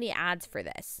many, many ads for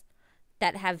this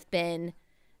that have been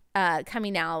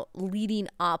coming out leading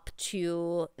up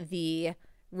to the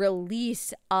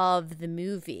release of the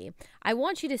movie, I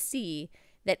want you to see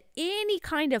that any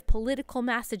kind of political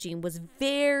messaging was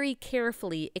very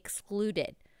carefully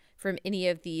excluded from any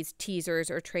of these teasers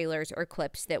or trailers or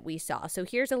clips that we saw. So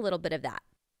here's a little bit of that.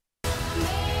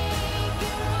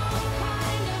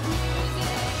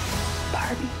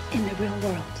 Barbie in the real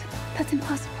world. That's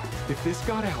impossible. If this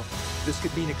got out, this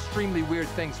could mean extremely weird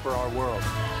things for our world.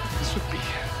 This would be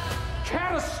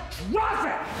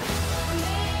catastrophic!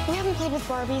 We haven't played with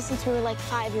Barbie since we were like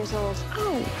 5 years old.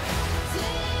 Oh.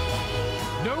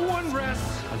 No one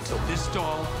rests until this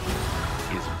doll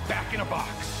is back in a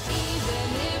box.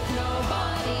 Even if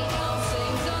nobody else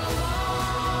sings along.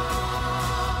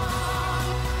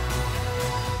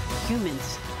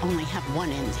 Humans only have one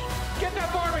ending. Get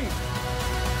that Barbie!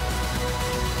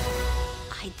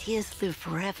 Ideas live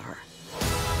forever.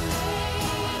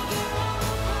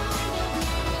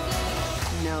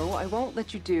 No, I won't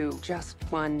let you do just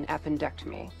one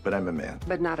appendectomy. But I'm a man.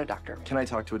 But not a doctor. Can I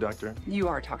talk to a doctor? You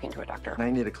are talking to a doctor. And I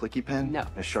need a clicky pen? No.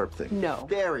 A sharp thing? No.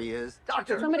 There he is.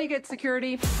 Doctor! Somebody get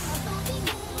security.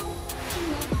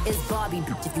 Is Barbie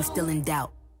if you're still in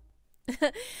doubt?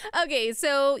 Okay,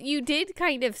 so you did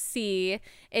kind of see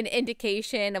an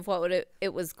indication of what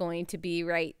it was going to be,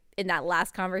 right, in that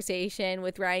last conversation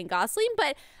with Ryan Gosling.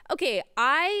 But okay,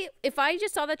 if I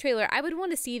just saw the trailer, I would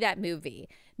want to see that movie,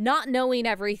 not knowing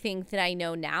everything that I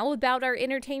know now about our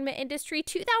entertainment industry.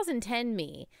 2010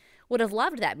 me would have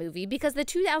loved that movie, because the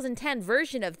 2010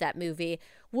 version of that movie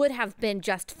would have been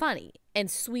just funny and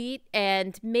sweet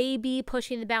and maybe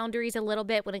pushing the boundaries a little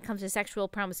bit when it comes to sexual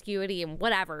promiscuity and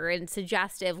whatever, and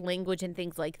suggestive language and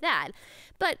things like that.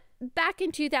 But back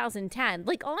in 2010,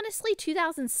 like honestly,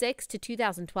 2006 to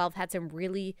 2012 had some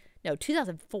really, no,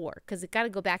 2004, because it got to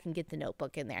go back and get the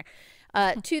Notebook in there.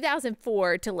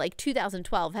 2004 to like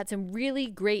 2012 had some really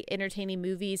great entertaining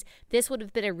movies. This would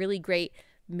have been a really great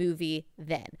movie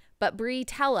then. But Brie,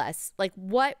 tell us, like,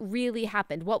 what really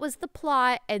happened? What was the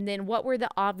plot, and then what were the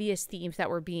obvious themes that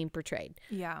were being portrayed?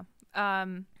 Yeah.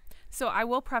 So I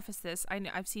will preface this.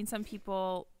 I've seen some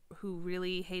people who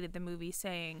really hated the movie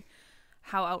saying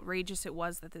how outrageous it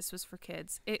was that this was for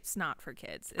kids. It's not for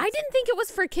kids. I didn't think it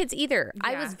was for kids either. Yeah.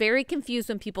 I was very confused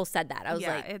when people said that. I was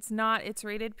like, it's not. It's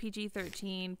rated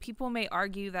PG-13. People may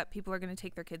argue that people are going to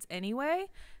take their kids anyway.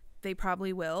 They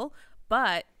probably will,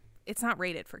 but it's not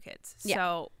rated for kids. Yeah.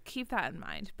 So keep that in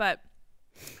mind. But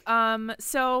Margot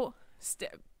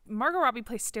Robbie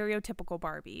plays stereotypical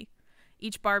Barbie.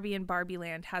 Each Barbie in Barbie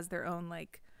Land has their own,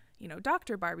 like, you know,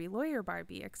 Dr. Barbie, Lawyer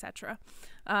Barbie, etc.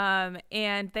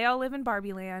 And they all live in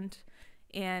Barbie Land,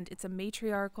 and it's a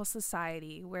matriarchal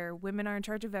society where women are in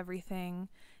charge of everything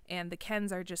and the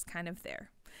Kens are just kind of there.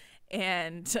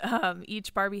 And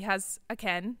each Barbie has a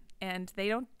Ken, and they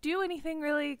don't do anything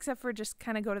really except for just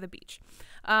kind of go to the beach.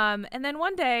 And then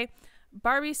one day,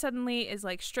 Barbie suddenly is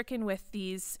like stricken with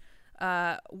these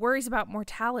worries about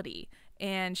mortality,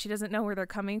 and she doesn't know where they're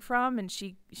coming from. And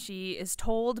she is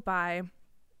told by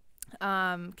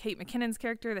Kate McKinnon's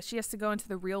character that she has to go into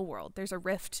the real world. There's a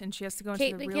rift, and she has to go into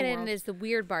the real world. Kate McKinnon is the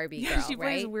weird Barbie girl, she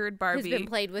plays right? weird Barbie. Who's been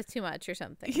played with too much or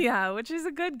something. Yeah, which is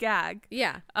a good gag.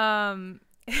 Yeah.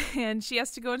 And she has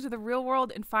to go into the real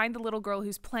world and find the little girl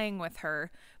who's playing with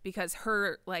her, because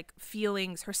her like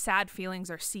feelings, her sad feelings,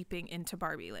 are seeping into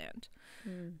Barbie Land.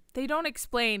 They don't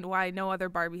explain why no other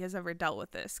Barbie has ever dealt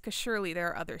with this, because surely there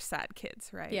are other sad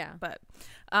kids, right? Yeah. But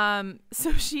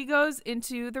so she goes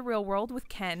into the real world with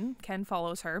Ken. Ken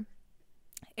follows her,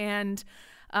 and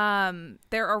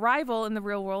their arrival in the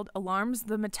real world alarms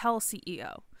the Mattel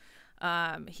CEO.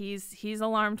 He's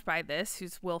alarmed by this,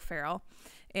 who's Will Ferrell,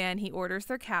 and he orders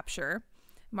their capture.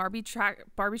 Barbie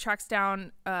tracks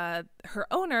down her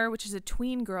owner, which is a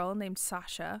tween girl named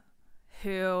Sasha,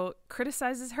 who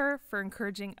criticizes her for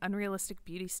encouraging unrealistic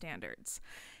beauty standards.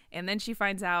 And then she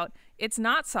finds out it's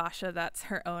not Sasha that's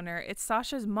her owner. It's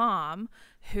Sasha's mom,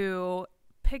 who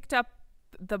picked up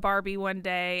the Barbie one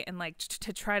day and like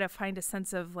to try to find a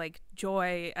sense of like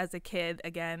joy as a kid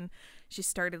again. She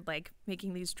started like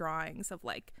making these drawings of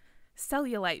like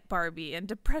cellulite Barbie and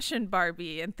depression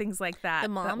Barbie and things like that. The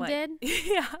mom did?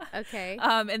 Yeah. Okay.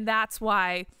 And that's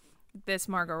why this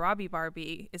Margot Robbie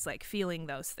Barbie is like feeling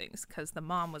those things, because the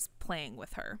mom was playing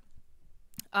with her.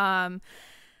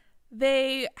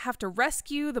 They have to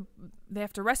rescue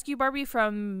Barbie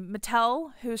from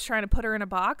Mattel, who's trying to put her in a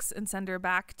box and send her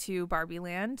back to Barbie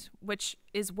Land, which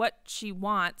is what she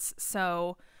wants.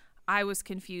 So I was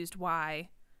confused why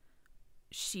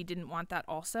she didn't want that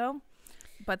also.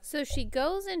 But so she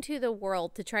goes into the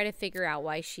world to try to figure out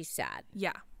why she's sad.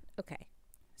 Yeah. Okay.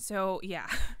 So yeah.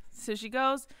 So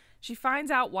she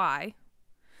finds out why.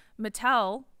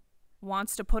 Mattel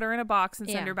wants to put her in a box and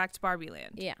send her back to Barbie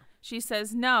Land. Yeah. She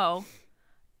says, no,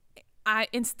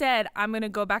 Instead, I'm going to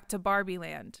go back to Barbie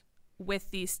land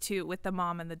with these two, with the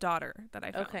mom and the daughter that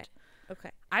I found.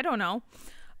 Okay. I don't know.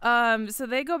 So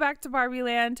they go back to Barbie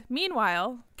land.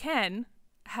 Meanwhile, Ken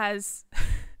has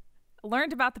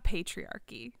learned about the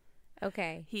patriarchy.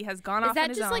 Okay. He has gone off on his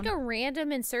own. Is that just like a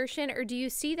random insertion, or do you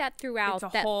see that throughout?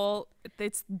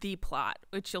 It's the plot,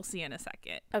 which you'll see in a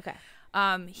second. Okay.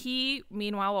 He,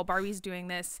 meanwhile, while Barbie's doing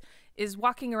this, is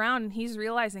walking around and he's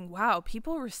realizing, wow,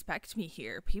 people respect me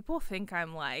here. People think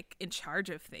I'm like in charge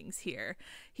of things here.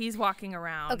 He's walking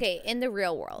around. Okay, in the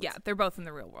real world. Yeah, they're both in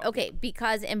the real world. Okay,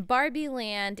 because in Barbie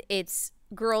land, it's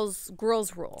girls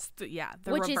rule. The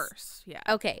reverse. Yeah.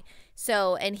 Okay.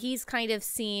 So, and he's kind of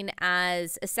seen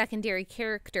as a secondary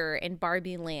character in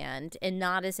Barbie land and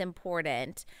not as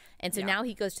important. And so now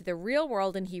he goes to the real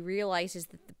world and he realizes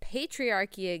that the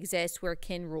patriarchy exists where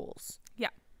Ken rules.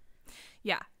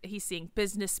 Yeah, he's seeing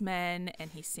businessmen and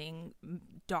he's seeing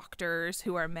doctors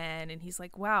who are men, and he's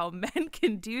like, wow, men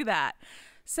can do that.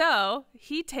 So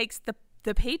he takes the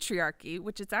patriarchy,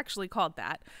 which is actually called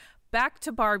that, back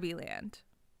to Barbie land.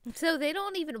 So they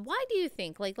don't even, why do you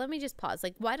think, like, let me just pause.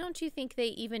 Like, why don't you think they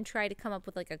even try to come up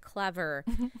with like a clever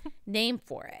name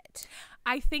for it?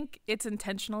 I think it's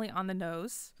intentionally on the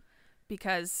nose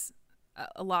because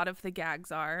a lot of the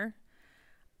gags are.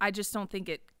 I just don't think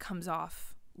it comes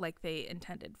off like they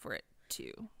intended for it to.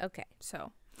 Okay.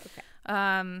 So,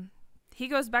 he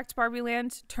goes back to Barbie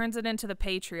land, turns it into the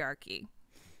patriarchy.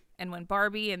 And when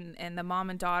Barbie and the mom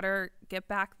and daughter get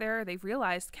back there, they've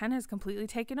realized Ken has completely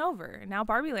taken over. And now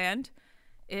Barbie land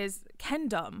is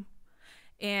Kendom,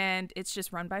 and it's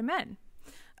just run by men.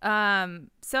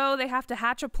 So they have to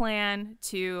hatch a plan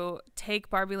to take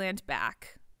Barbie land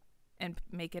back and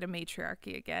make it a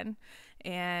matriarchy again.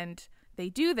 And they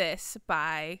do this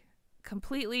by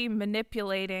completely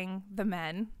manipulating the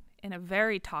men in a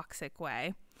very toxic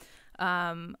way,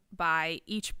 by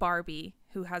each Barbie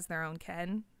who has their own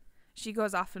Ken. She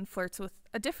goes off and flirts with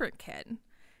a different Ken,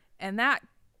 and that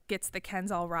gets the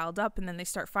Kens all riled up, and then they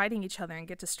start fighting each other and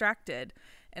get distracted,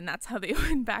 and that's how they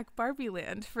win back Barbie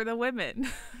land for the women.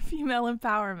 Female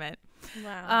empowerment.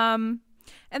 Wow.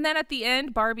 And then at the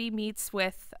end, Barbie meets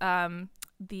with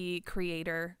the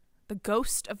creator, the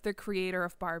ghost of the creator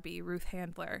of Barbie, Ruth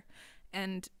Handler,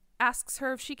 and asks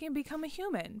her if she can become a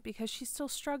human because she's still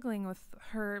struggling with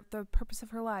the purpose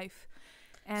of her life.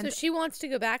 And so she wants to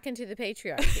go back into the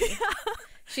patriarchy.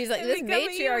 She's like, this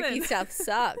matriarchy stuff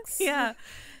sucks. Yeah.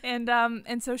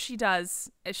 And so she does.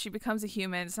 As she becomes a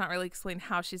human. It's not really explained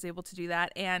how she's able to do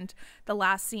that. And the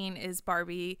last scene is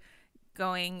Barbie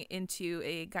going into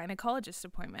a gynecologist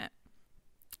appointment.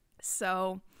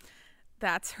 So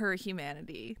that's her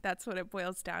humanity. That's what it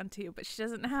boils down to. But she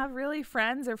doesn't have really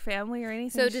friends or family or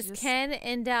anything. So does Ken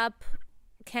ends up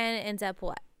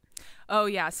what? Oh,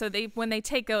 yeah. So when they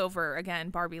take over,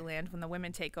 again, Barbie land, when the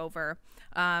women take over,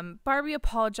 Barbie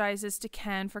apologizes to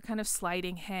Ken for kind of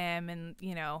slighting him. And,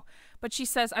 but she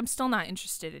says, I'm still not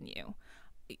interested in you.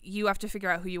 You have to figure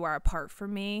out who you are apart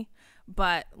from me.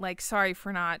 But, sorry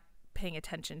for not paying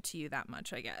attention to you that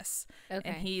much, I guess. Okay.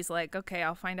 And he's like, okay,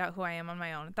 I'll find out who I am on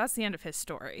my own. That's the end of his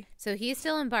story. So he's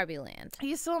still in Barbie land.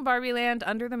 He's still in Barbie land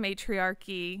under the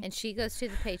matriarchy. And she goes to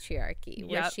the patriarchy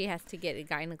where she has to get a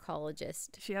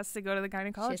gynecologist. She has to go to the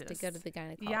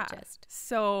gynecologist. Yeah.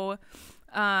 So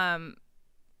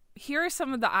here are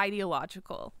some of the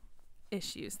ideological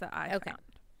issues that I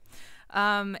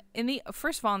found.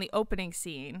 First of all, in the opening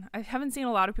scene, I haven't seen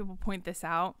a lot of people point this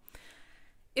out.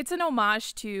 It's an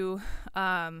homage to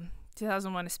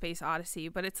 2001: A Space Odyssey,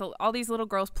 but it's all these little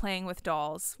girls playing with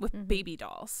dolls, with baby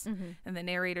dolls. Mm-hmm. And the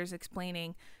narrator's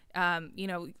explaining,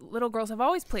 little girls have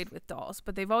always played with dolls,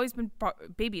 but they've always been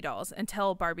baby dolls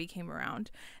until Barbie came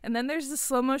around. And then there's the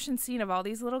slow motion scene of all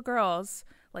these little girls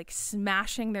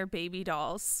smashing their baby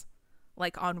dolls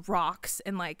on rocks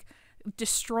and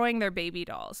destroying their baby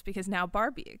dolls because now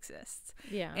Barbie exists.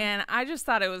 Yeah. And I just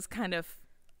thought it was kind of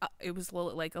it was a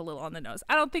little on the nose.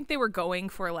 I don't think they were going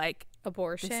for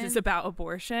abortion. This is about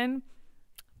abortion,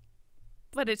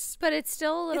 but it's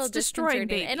still a little destroying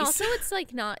babies. And also it's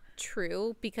not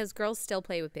true because girls still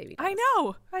play with baby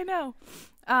dolls. I know.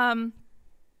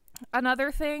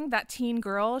 Another thing, that teen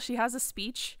girl, she has a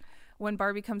speech when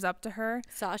Barbie comes up to her.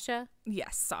 Sasha?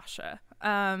 Yes, Sasha.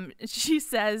 She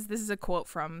says, this is a quote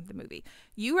from the movie,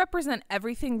 "You represent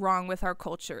everything wrong with our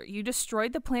culture. You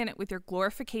destroyed the planet with your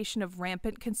glorification of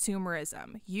rampant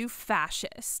consumerism. You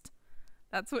fascist."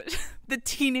 That's what the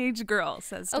teenage girl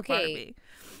says to Barbie.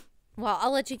 Well,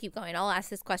 I'll let you keep going. I'll ask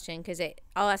this question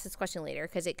later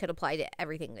because it could apply to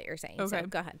everything that you're saying. Okay. So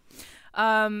go ahead.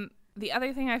 The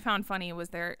other thing I found funny was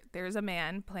there's a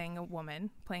man playing a woman,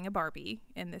 playing a Barbie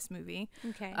in this movie.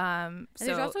 Okay. And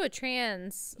there's also a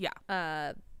trans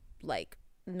like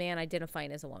man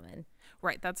identifying as a woman.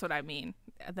 Right, that's what I mean.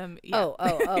 Oh,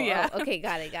 yeah. Oh, okay,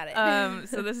 got it.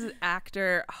 So this is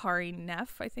actor Hari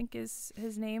Neff, I think is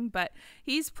his name, but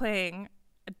he's playing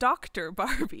Dr.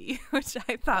 Barbie, which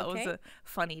I thought was a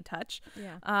funny touch.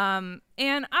 Yeah.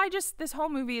 And this whole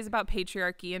movie is about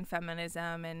patriarchy and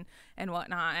feminism and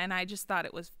whatnot, and I just thought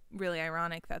it was really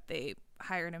ironic that they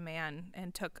hired a man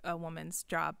and took a woman's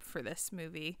job for this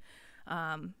movie.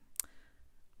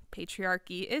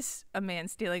 Patriarchy is a man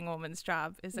stealing a woman's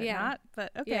job, is it not?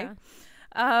 But okay.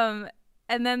 Yeah.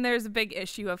 And then there's a big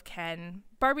issue of Ken.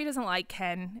 Barbie doesn't like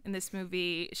Ken in this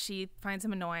movie. She finds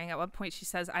him annoying. At one point she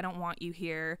says, "I don't want you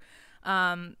here."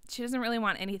 She doesn't really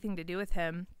want anything to do with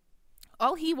him.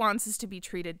 All he wants is to be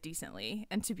treated decently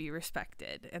and to be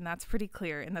respected, and that's pretty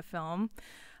clear in the film.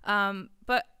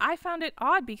 But I found it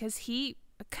odd because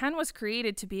Ken was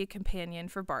created to be a companion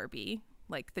for Barbie,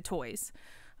 like the toys.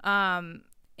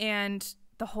 And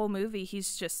the whole movie,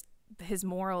 his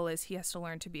moral is he has to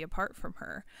learn to be apart from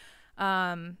her.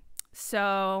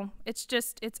 So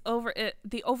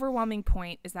the overwhelming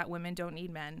point is that women don't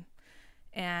need men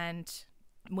and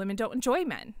women don't enjoy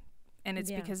men. And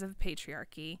it's because of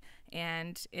patriarchy.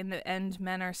 And in the end,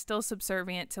 men are still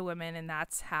subservient to women, and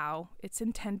that's how it's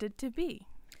intended to be.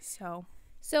 So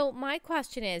my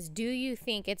question is, do you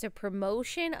think it's a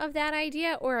promotion of that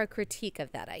idea or a critique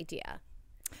of that idea?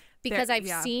 Because I've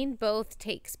seen both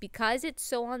takes, because it's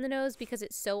so on the nose, because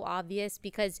it's so obvious,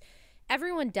 because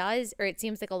everyone does, or it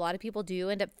seems like a lot of people do,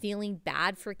 end up feeling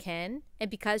bad for Ken.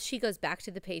 And because she goes back to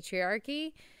the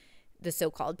patriarchy, the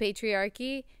so-called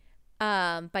patriarchy,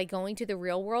 by going to the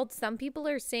real world, some people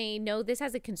are saying, no, this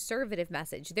has a conservative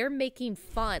message. They're making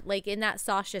fun, like in that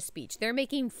Sasha speech, they're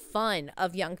making fun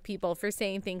of young people for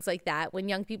saying things like that when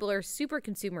young people are super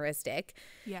consumeristic.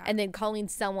 Yeah. And then calling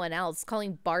someone else,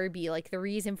 calling Barbie like the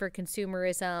reason for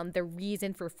consumerism, the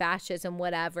reason for fascism,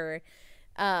 whatever.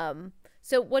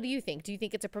 So what do you think? Do you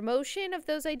think it's a promotion of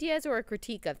those ideas or a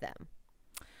critique of them?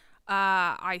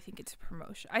 I think it's a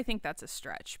promotion. I think that's a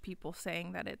stretch. People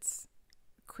saying that it's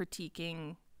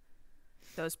critiquing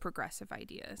those progressive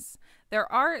ideas. There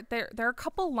are a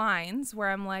couple lines where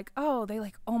I'm like, oh, they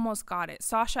like almost got it.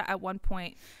 Sasha at one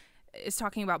point is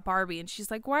talking about Barbie and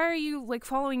she's like, why are you like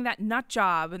following that nut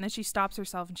job? And then she stops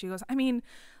herself and she goes, I mean,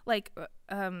 like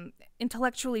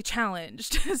intellectually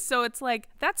challenged. So it's like,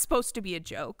 that's supposed to be a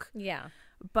joke. Yeah.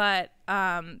 But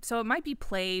so it might be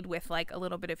played with like a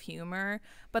little bit of humor,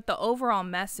 but the overall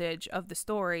message of the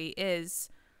story is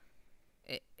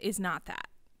not that.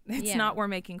 It's not, we're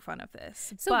making fun of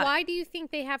this. So why do you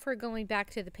think they have her going back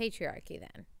to the patriarchy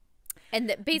then?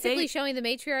 And basically showing the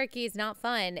matriarchy is not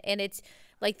fun, and it's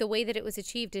like the way that it was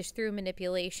achieved is through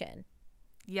manipulation.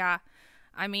 Yeah.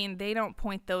 I mean, they don't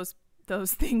point those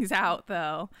things out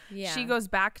though. Yeah. She goes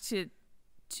back to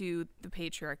the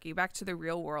patriarchy, back to the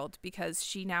real world, because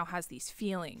she now has these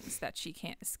feelings that she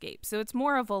can't escape. So it's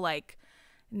more of a like,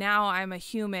 now I'm a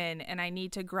human and I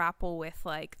need to grapple with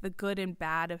like the good and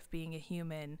bad of being a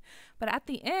human. But at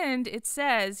the end, it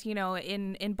says, you know,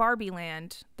 in Barbie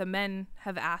land, the men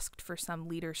have asked for some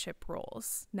leadership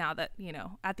roles. Now that, you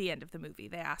know, at the end of the movie,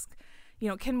 they ask, you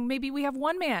know, can maybe we have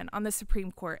one man on the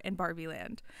Supreme Court in Barbie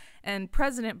land? And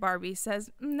President Barbie says,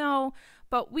 no,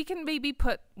 but we can maybe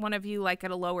put one of you like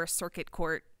at a lower circuit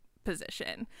court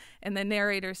position. And the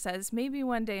narrator says, maybe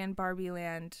one day in Barbie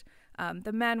land,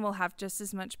 the men will have just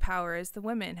as much power as the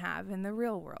women have in the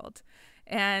real world.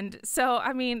 And so,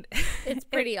 I mean, it's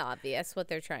pretty obvious what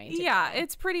they're trying to do. Yeah,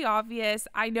 it's pretty obvious.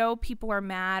 I know people are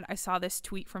mad. I saw this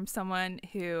tweet from someone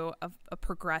who, a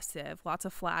progressive, lots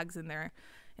of flags in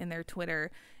their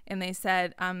Twitter, and they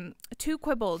said, two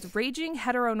quibbles, raging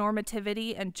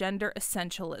heteronormativity and gender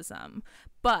essentialism,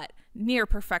 but near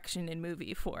perfection in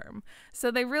movie form. So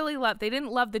they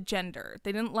didn't love the gender.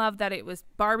 They didn't love that it was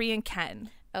Barbie and Ken.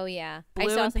 Oh yeah, Blue I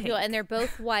saw and some people, pink. and they're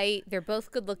both white. They're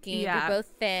both good looking. Yeah. They're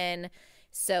both thin.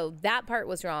 So that part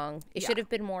was wrong. It should have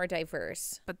been more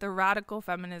diverse. But the radical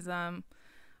feminism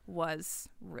was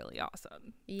really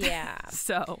awesome. Yeah.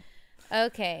 So.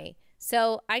 Okay.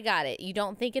 So I got it. You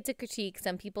don't think it's a critique.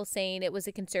 Some people saying it was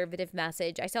a conservative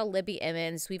message. I saw Libby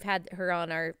Emmons. We've had her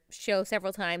on our show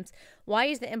several times. Why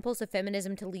is the impulse of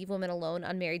feminism to leave women alone,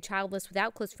 unmarried, childless,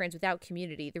 without close friends, without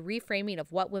community? The reframing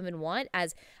of what women want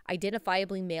as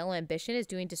identifiably male ambition is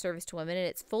doing disservice to women, and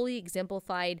it's fully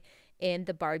exemplified in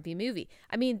the Barbie movie.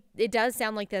 I mean, it does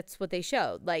sound like that's what they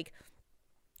showed. Like,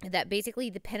 that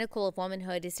basically the pinnacle of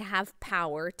womanhood is to have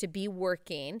power, to be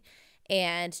working,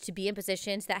 and to be in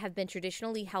positions that have been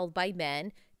traditionally held by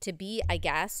men, to be, I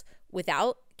guess,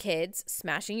 without kids,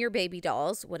 smashing your baby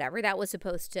dolls, whatever that was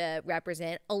supposed to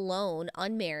represent, alone,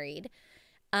 unmarried.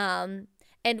 And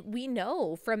we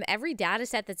know from every data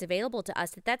set that's available to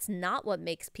us that that's not what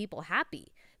makes people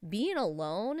happy. Being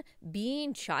alone,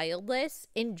 being childless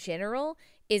in general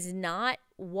is not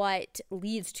what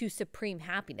leads to supreme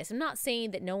happiness. I'm not saying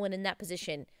that no one in that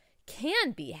position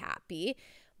can be happy,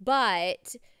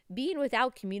 but being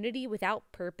without community,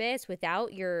 without purpose,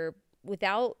 without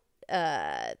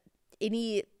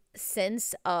any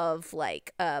sense of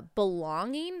like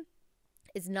belonging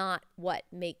is not what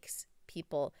makes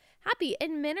people happy.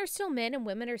 And men are still men and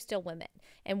women are still women.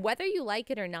 And whether you like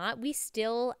it or not, we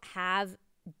still have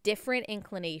different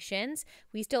inclinations.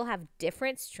 We still have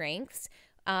different strengths.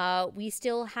 We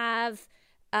still have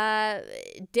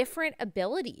different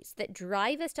abilities that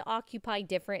drive us to occupy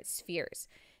different spheres.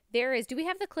 Do we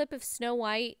have the clip of Snow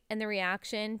White and the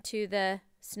reaction to the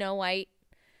Snow White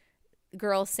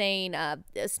girl saying,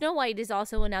 Snow White is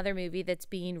also another movie that's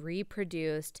being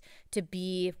reproduced to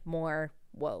be more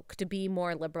woke, to be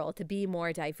more liberal, to be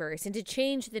more diverse, and to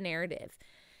change the narrative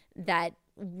that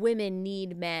women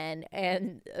need men.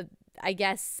 And I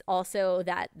guess also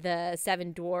that the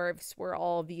seven dwarfs were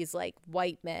all these like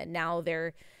white men. Now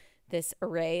they're this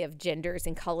array of genders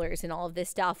and colors and all of this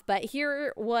stuff. But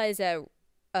here was a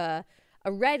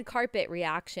red carpet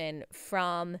reaction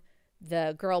from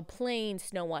the girl playing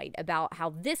Snow White about how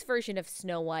this version of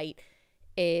Snow White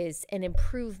is an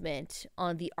improvement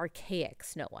on the archaic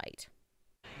Snow White.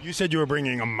 You said you were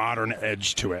bringing a modern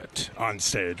edge to it on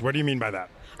stage. What do you mean by that?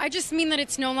 I just mean that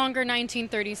it's no longer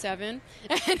 1937,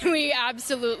 and we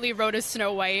absolutely wrote a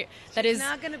Snow White that is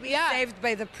not going to be saved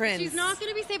by the prince. She's not going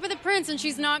to be saved by the prince, and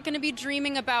she's not going to be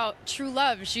dreaming about true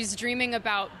love. She's dreaming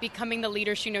about becoming the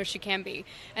leader she knows she can be,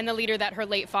 and the leader that her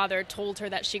late father told her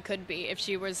that she could be if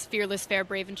she was fearless, fair,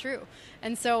 brave, and true.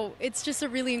 And so it's just a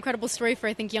really incredible story for,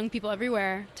 I think, young people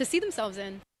everywhere to see themselves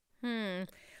in.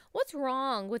 What's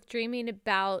wrong with dreaming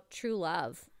about true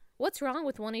love? What's wrong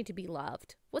with wanting to be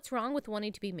loved? What's wrong with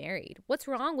wanting to be married? What's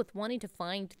wrong with wanting to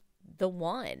find the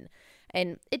one?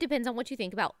 And it depends on what you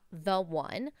think about the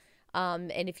one.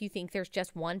 And if you think there's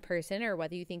just one person, or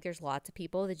whether you think there's lots of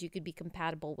people that you could be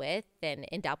compatible with and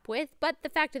end up with. But the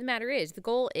fact of the matter is, the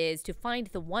goal is to find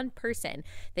the one person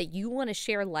that you want to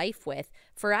share life with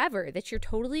forever, that you're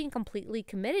totally and completely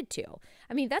committed to.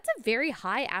 I mean, that's a very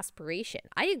high aspiration.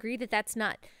 I agree that that's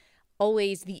not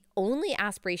always the only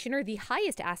aspiration or the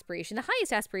highest aspiration. The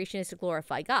highest aspiration is to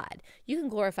glorify God. You can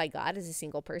glorify God as a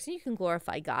single person. You can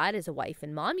glorify God as a wife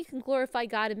and mom. You can glorify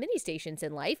God at many stations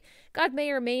in life. God may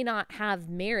or may not have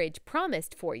marriage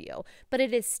promised for you, but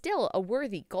it is still a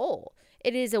worthy goal.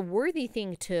 It is a worthy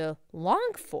thing to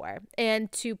long for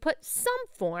and to put some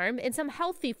form, in some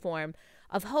healthy form,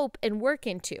 of hope and work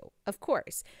into, of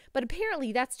course. But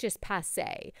apparently that's just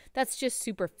passé. That's just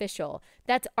superficial.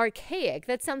 That's archaic.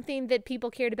 That's something that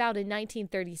people cared about in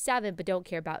 1937 but don't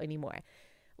care about anymore.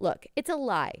 Look, it's a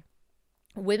lie.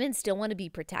 Women still want to be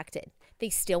protected. They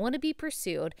still want to be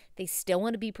pursued. They still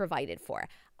want to be provided for.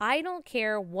 I don't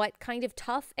care what kind of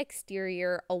tough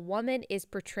exterior a woman is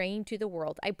portraying to the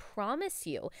world. I promise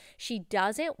you, she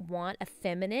doesn't want a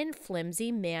feminine,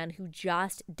 flimsy man who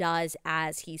just does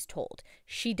as he's told.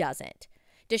 She doesn't.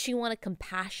 Does she want a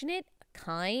compassionate,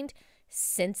 kind,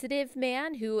 sensitive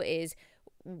man who is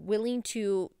willing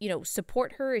to,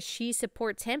 support her as she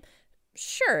supports him?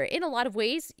 Sure, in a lot of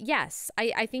ways, yes.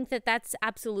 I think that that's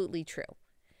absolutely true.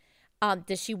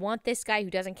 Does she want this guy who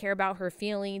doesn't care about her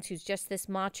feelings, who's just this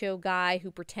macho guy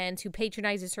who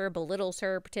patronizes her, belittles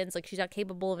her, pretends like she's not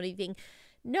capable of anything?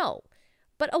 No.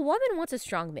 But a woman wants a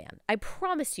strong man. I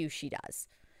promise you she does.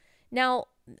 Now,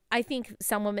 I think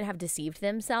some women have deceived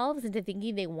themselves into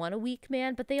thinking they want a weak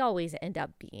man, but they always end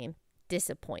up being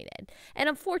disappointed. And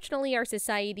unfortunately, our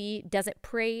society doesn't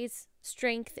praise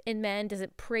strength in men,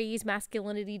 doesn't praise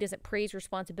masculinity, doesn't praise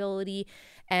responsibility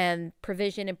and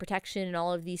provision and protection and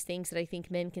all of these things that I think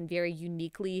men can very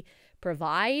uniquely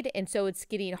provide. And so it's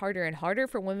getting harder and harder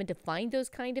for women to find those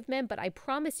kind of men. But I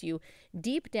promise you,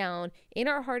 deep down in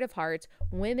our heart of hearts,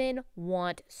 women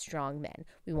want strong men.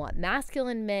 We want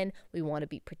masculine men. We want to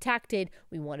be protected.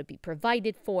 We want to be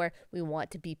provided for. We want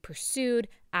to be pursued.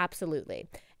 Absolutely.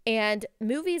 And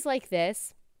movies like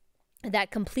this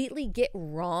that completely get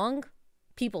wrong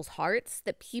people's hearts,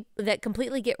 that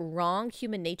completely get wrong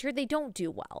human nature, they don't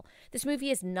do well. This movie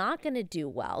is not going to do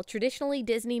well. Traditionally,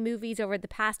 Disney movies over the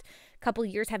past couple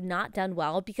years have not done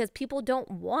well because people don't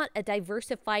want a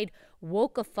diversified,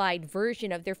 wokeified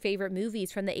version of their favorite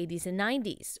movies from the 80s and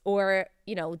 90s or,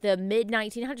 the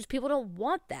mid-1900s. People don't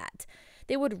want that.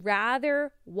 They would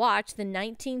rather watch the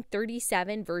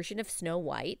 1937 version of Snow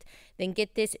White than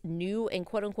get this new and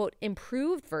quote unquote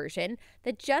improved version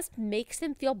that just makes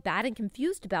them feel bad and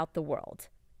confused about the world.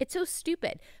 It's so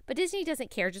stupid. But Disney doesn't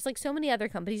care, just like so many other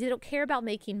companies. They don't care about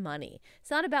making money.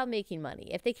 It's not about making money.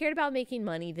 If they cared about making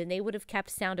money, then they would have kept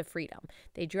Sound of Freedom.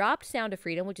 They dropped Sound of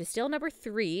Freedom, which is still number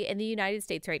 3 in the United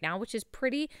States right now, which is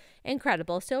pretty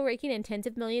incredible. Still raking in tens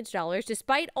of millions of dollars,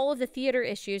 despite all of the theater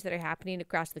issues that are happening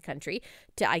across the country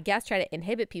to, I guess, try to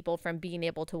inhibit people from being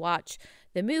able to watch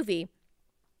the movie.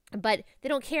 But they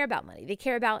don't care about money. They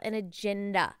care about an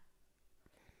agenda.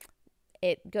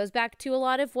 It goes back to a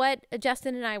lot of what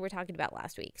Justin and I were talking about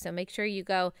last week. So make sure you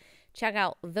go check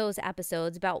out those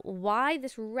episodes about why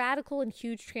this radical and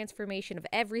huge transformation of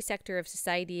every sector of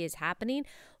society is happening,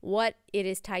 what it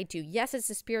is tied to. Yes,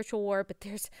 it's a spiritual war, but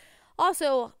there's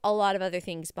also a lot of other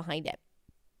things behind it.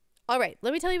 All right,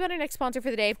 let me tell you about our next sponsor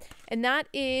for the day, and that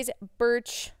is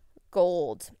Birch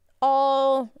Gold.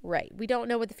 All right, we don't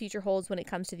know what the future holds when it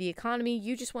comes to the economy.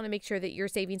 You just want to make sure that your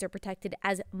savings are protected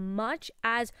as much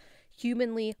as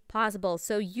humanly possible.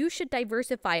 So you should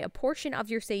diversify a portion of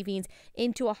your savings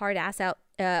into a hard asset,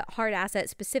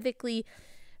 specifically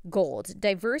gold.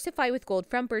 Diversify with gold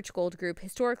from Birch Gold Group.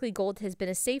 Historically, gold has been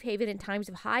a safe haven in times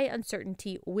of high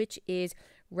uncertainty, which is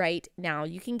right now.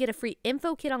 You can get a free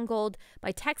info kit on gold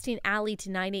by texting Allie to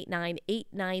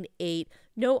 989-898.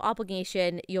 No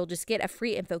obligation. You'll just get a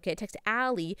free info kit. Text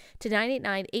Allie to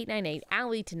 989-898.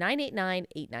 Allie to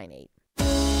 989-898.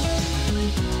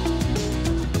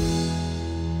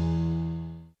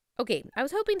 Okay, I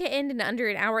was hoping to end in under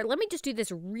an hour. Let me just do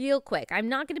this real quick. I'm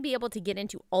not going to be able to get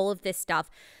into all of this stuff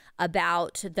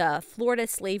about the Florida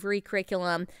slavery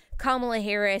curriculum, Kamala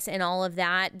Harris, and all of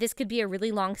that. This could be a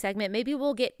really long segment. Maybe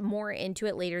we'll get more into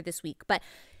it later this week. But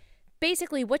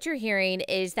basically, what you're hearing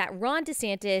is that Ron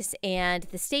DeSantis and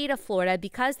the state of Florida,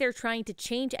 because they're trying to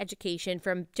change education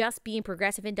from just being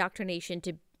progressive indoctrination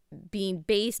to being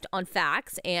based on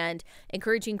facts and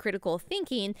encouraging critical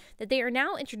thinking, that they are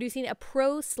now introducing a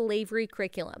pro-slavery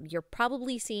curriculum. You're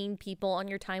probably seeing people on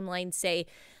your timeline say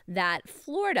that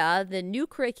Florida, the new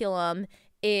curriculum,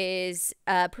 is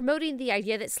promoting the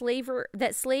idea that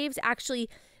slaves actually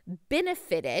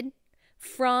benefited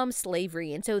from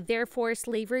slavery, and so therefore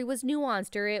slavery was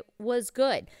nuanced, or it was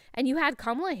good. And you had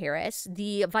Kamala Harris,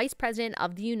 the Vice President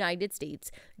of the United States,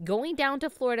 going down to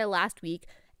Florida last week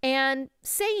and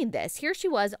saying this. Here she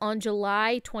was on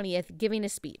July 20th giving a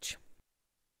speech.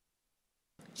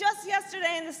 Just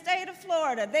yesterday in the state of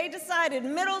Florida, they decided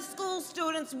middle school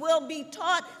students will be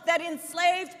taught that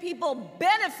enslaved people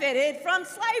benefited from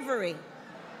slavery.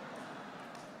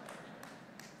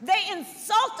 They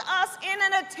insult us in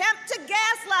an attempt to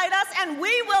gaslight us, and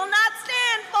we will not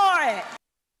stand for it.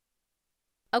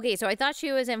 Okay, so I thought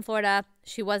she was in Florida.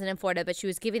 She wasn't in Florida, but she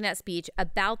was giving that speech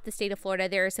about the state of Florida.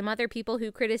 There are some other people who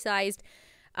criticized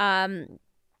him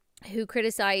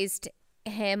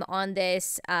on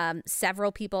this.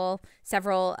 Several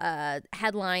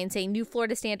headlines saying new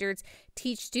Florida standards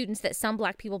teach students that some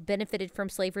Black people benefited from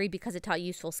slavery because it taught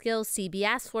useful skills.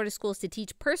 CBS, Florida schools to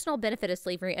teach personal benefit of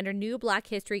slavery under new Black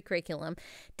history curriculum.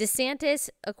 DeSantis,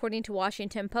 according to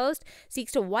Washington Post,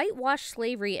 seeks to whitewash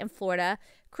slavery in Florida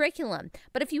curriculum.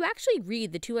 But if you actually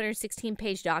read the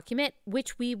 216-page document,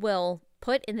 which we will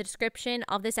put in the description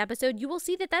of this episode, you will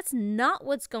see that that's not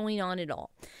what's going on at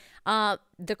all.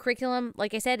 The curriculum,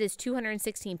 like I said, is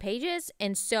 216 pages,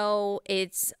 and so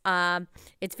it's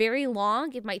very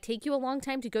long. It might take you a long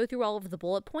time to go through all of the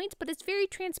bullet points, but it's very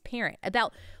transparent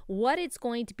about what it's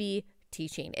going to be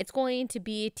teaching. It's going to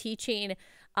be teaching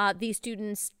these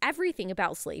students everything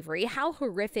about slavery, how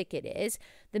horrific it is,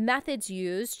 the methods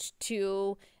used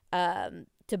to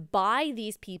buy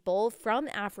these people from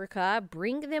Africa,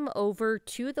 bring them over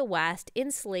to the West,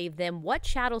 enslave them, what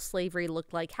chattel slavery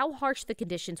looked like, how harsh the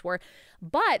conditions were.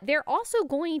 But they're also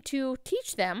going to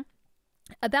teach them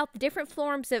about the different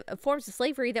forms of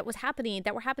slavery that were happening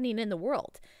in the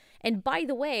world. And by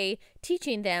the way,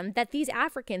 teaching them that these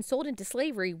Africans sold into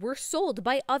slavery were sold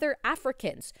by other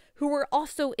Africans who were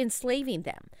also enslaving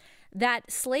them.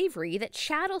 That slavery, that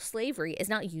chattel slavery, is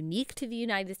not unique to the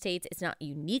United States. It's not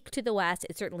unique to the West.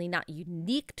 It's certainly not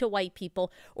unique to white people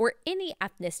or any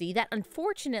ethnicity. That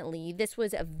unfortunately, this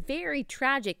was a very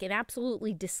tragic and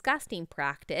absolutely disgusting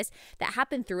practice that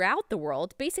happened throughout the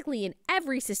world, basically in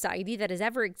every society that has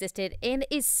ever existed, and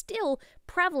is still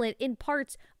prevalent in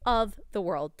parts of the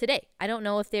world today. I don't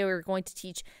know if they were going to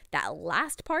teach that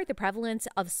last part, the prevalence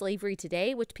of slavery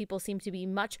today, which people seem to be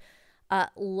much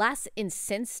less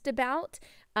incensed about,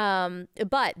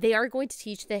 but they are going to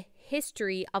teach the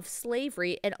history of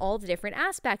slavery and all the different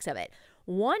aspects of it.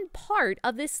 one part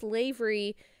of this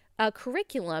slavery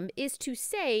curriculum is to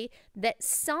say that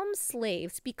some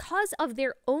slaves, because of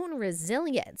their own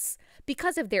resilience,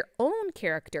 because of their own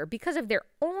character, because of their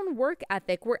own work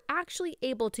ethic, were actually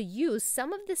able to use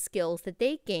some of the skills that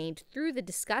they gained through the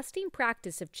disgusting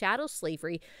practice of chattel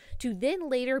slavery to then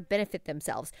later benefit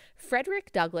themselves.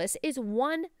 Frederick Douglass is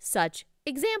one such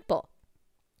example.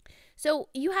 So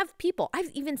you have people, I've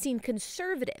even seen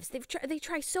conservatives, they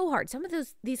try so hard. Some of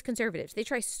these conservatives, they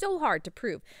try so hard to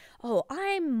prove, oh,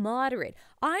 I'm moderate,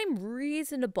 I'm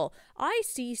reasonable, I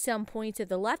see some points of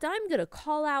the left, I'm going to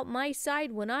call out my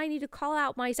side when I need to call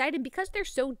out my side. And because they're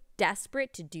so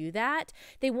desperate to do that,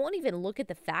 they won't even look at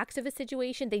the facts of a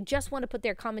situation. They just want to put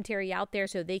their commentary out there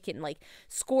so they can like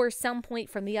score some point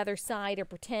from the other side or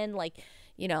pretend like,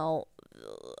 you know,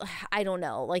 I don't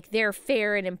know, like they're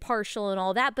fair and impartial and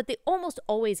all that, but they almost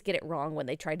always get it wrong when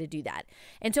they try to do that.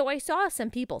 And so I saw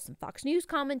some people, some Fox News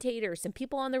commentators, some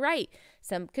people on the right,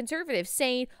 some conservatives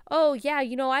saying, oh yeah,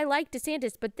 you know, I like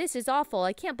DeSantis, but this is awful.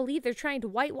 I can't believe they're trying to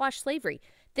whitewash slavery.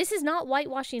 This is not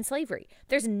whitewashing slavery.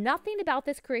 There's nothing about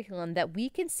this curriculum that we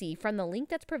can see from the link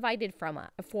that's provided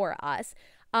for us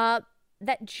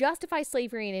that justifies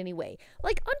slavery in any way.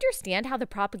 Like, understand how the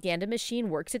propaganda machine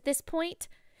works at this point.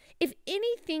 If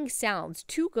anything sounds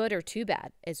too good or too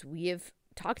bad, as we have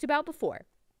talked about before,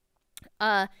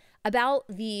 about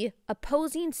the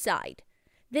opposing side,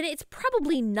 then it's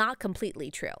probably not completely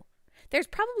true. There's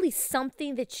probably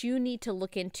something that you need to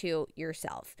look into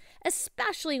yourself,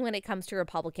 especially when it comes to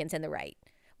Republicans and the right.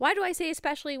 Why do I say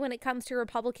especially when it comes to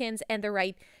Republicans and the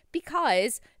right?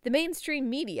 Because the mainstream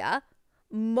media,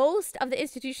 most of the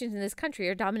institutions in this country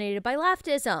are dominated by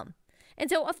leftism. And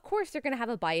so, of course, they're going to have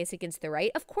a bias against the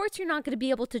right. Of course, you're not going to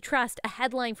be able to trust a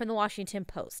headline from the Washington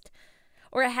Post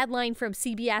or a headline from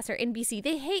CBS or NBC.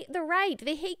 They hate the right.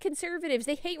 They hate conservatives.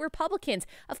 They hate Republicans.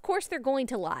 Of course, they're going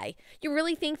to lie. You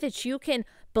really think that you can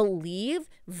believe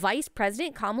Vice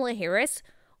President Kamala Harris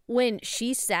when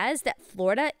she says that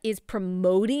Florida is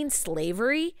promoting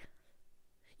slavery?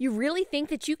 You really think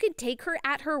that you can take her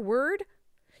at her word?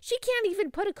 She can't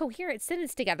even put a coherent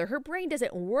sentence together. Her brain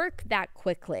doesn't work that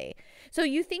quickly. So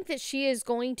you think that she is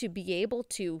going to be able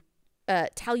to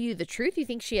tell you the truth? You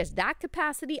think she has that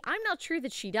capacity? I'm not sure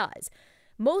that she does.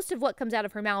 Most of what comes out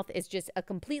of her mouth is just a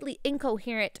completely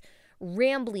incoherent,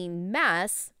 rambling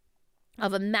mess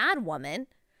of a mad woman,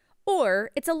 or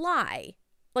it's a lie.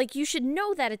 Like, you should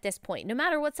know that at this point, no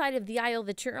matter what side of the aisle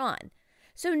that you're on.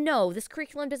 So no, this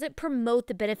curriculum doesn't promote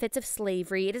the benefits of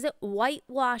slavery. It doesn't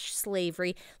whitewash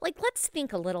slavery. Like, let's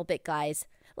think a little bit, guys.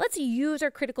 Let's use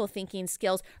our critical thinking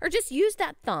skills, or just use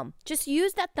that thumb. Just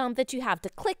use that thumb that you have to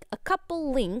click a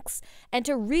couple links and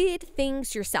to read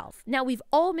things yourself. Now, we've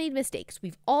all made mistakes.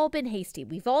 We've all been hasty.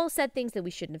 We've all said things that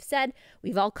we shouldn't have said.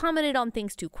 We've all commented on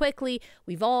things too quickly.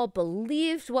 We've all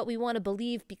believed what we want to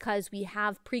believe because we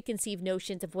have preconceived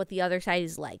notions of what the other side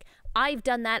is like. I've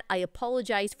done that. I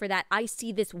apologize for that. I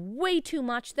see this way too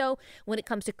much, though, when it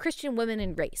comes to Christian women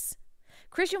and race.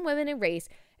 Christian women and race,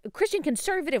 Christian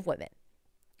conservative women.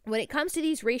 When it comes to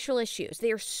these racial issues,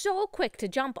 they are so quick to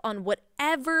jump on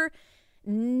whatever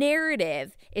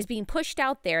narrative is being pushed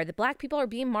out there that Black people are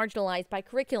being marginalized by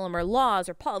curriculum or laws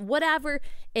or whatever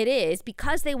it is,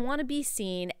 because they want to be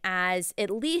seen as, at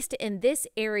least in this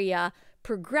area,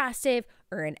 progressive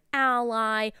or an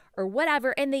ally or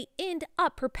whatever, and they end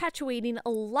up perpetuating a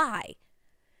lie.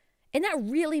 And that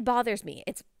really bothers me.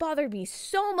 It's bothered me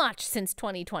so much since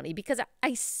 2020 because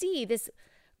I see this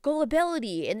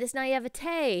gullibility and this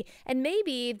naivete and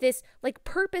maybe this like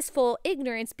purposeful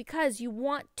ignorance because you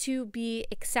want to be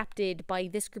accepted by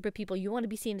this group of people. You want to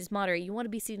be seen as moderate. You want to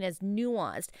be seen as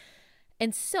nuanced.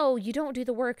 And so you don't do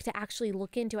the work to actually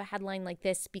look into a headline like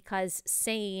this because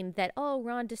saying that, oh,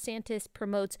 Ron DeSantis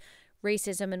promotes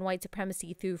racism and white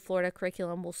supremacy through Florida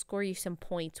curriculum will score you some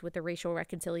points with the racial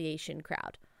reconciliation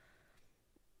crowd.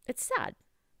 It's sad.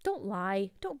 Don't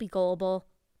lie. Don't be gullible.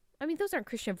 I mean, those aren't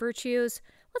Christian virtues.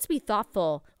 Let's be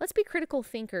thoughtful. Let's be critical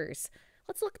thinkers.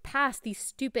 Let's look past these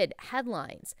stupid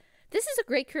headlines. This is a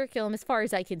great curriculum as far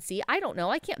as I can see. I don't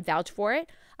know. I can't vouch for it.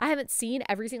 I haven't seen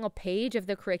every single page of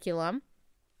the curriculum.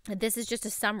 This is just a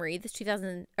summary, this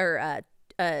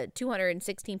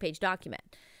 216-page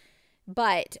document.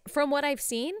 But from what I've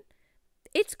seen,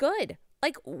 it's good.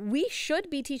 Like, we should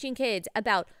be teaching kids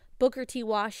about Booker T.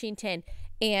 Washington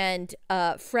and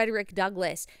Frederick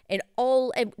Douglass and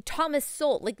Thomas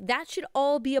Sowell. Like, that should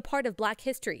all be a part of Black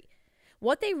history.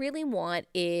 What they really want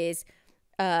is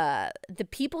the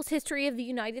People's History of the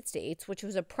United States, which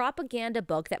was a propaganda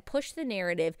book that pushed the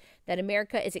narrative that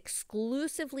America is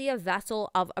exclusively a vessel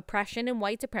of oppression and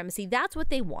white supremacy. That's what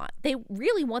they want. They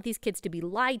really want these kids to be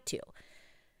lied to.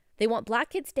 They want black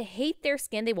kids to hate their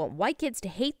skin. They want white kids to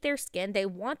hate their skin. They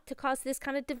want to cause this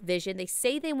kind of division. They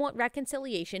say they want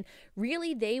reconciliation.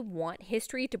 Really, they want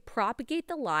history to propagate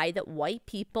the lie that white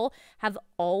people have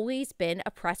always been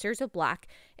oppressors of black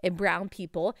and brown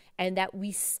people, and that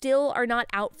we still are not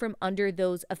out from under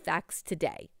those effects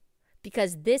today.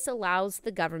 Because this allows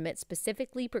the government,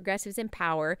 specifically progressives in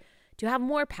power, to have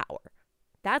more power.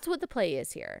 That's what the play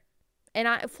is here. And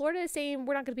Florida is saying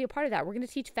we're not going to be a part of that. We're going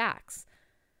to teach facts.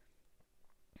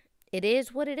 It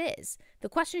is what it is. The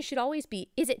question should always be,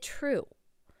 is it true?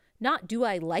 Not do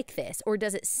I like this or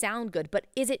does it sound good, but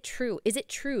is it true? Is it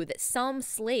true that some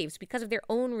slaves, because of their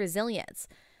own resilience,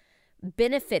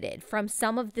 benefited from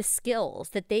some of the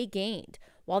skills that they gained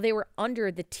while they were under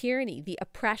the tyranny, the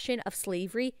oppression of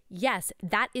slavery? Yes,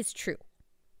 that is true.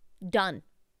 Done.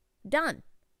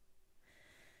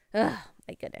 Ugh,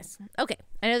 my goodness. Okay,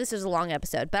 I know this is a long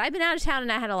episode, but I've been out of town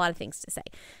and I had a lot of things to say.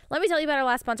 Let me tell you about our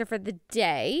last sponsor for the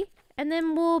day, and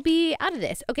then we'll be out of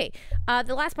this. Okay,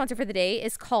 the last sponsor for the day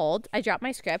is called, I dropped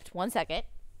my script, 1 second,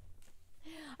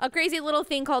 A Crazy Little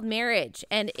Thing Called Marriage.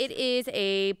 And it is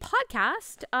a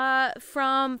podcast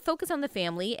from Focus on the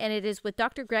Family, and it is with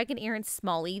Dr. Greg and Erin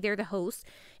Smalley. They're the hosts.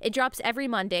 It drops every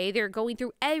Monday. They're going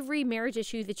through every marriage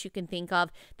issue that you can think of.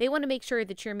 They want to make sure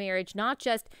that your marriage not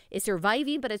just is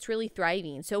surviving, but it's really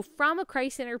thriving. So from a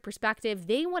Christ-centered perspective,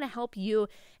 they want to help you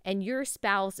and your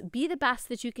spouse be the best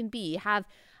that you can be, have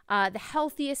the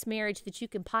healthiest marriage that you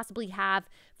can possibly have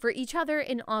for each other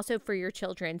and also for your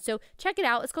children. So check it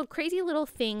out. It's called Crazy Little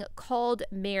Thing Called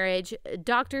Marriage.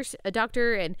 Doctor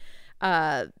and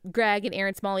Greg and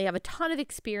Erin Smalley have a ton of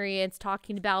experience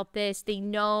talking about this. They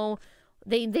know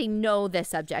the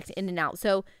subject in and out.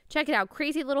 So check it out.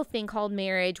 Crazy Little Thing Called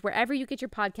Marriage. Wherever you get your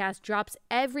podcast, drops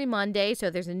every Monday. So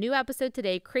there's a new episode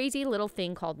today. Crazy Little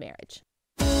Thing Called Marriage.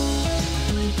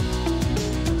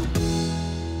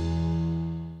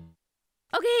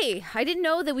 Okay, I didn't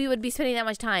know that we would be spending that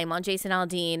much time on Jason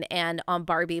Aldean and on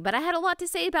Barbie, but I had a lot to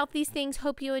say about these things.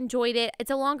 Hope you enjoyed it. It's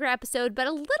a longer episode, but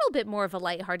a little bit more of a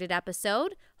lighthearted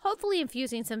episode, hopefully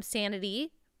infusing some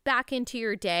sanity back into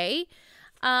your day.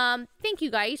 Thank you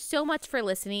guys so much for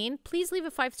listening. Please leave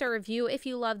a 5-star review if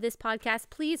you love this podcast.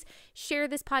 Please share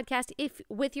this podcast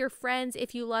with your friends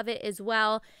if you love it as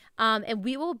well. And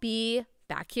we will be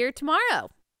back here tomorrow.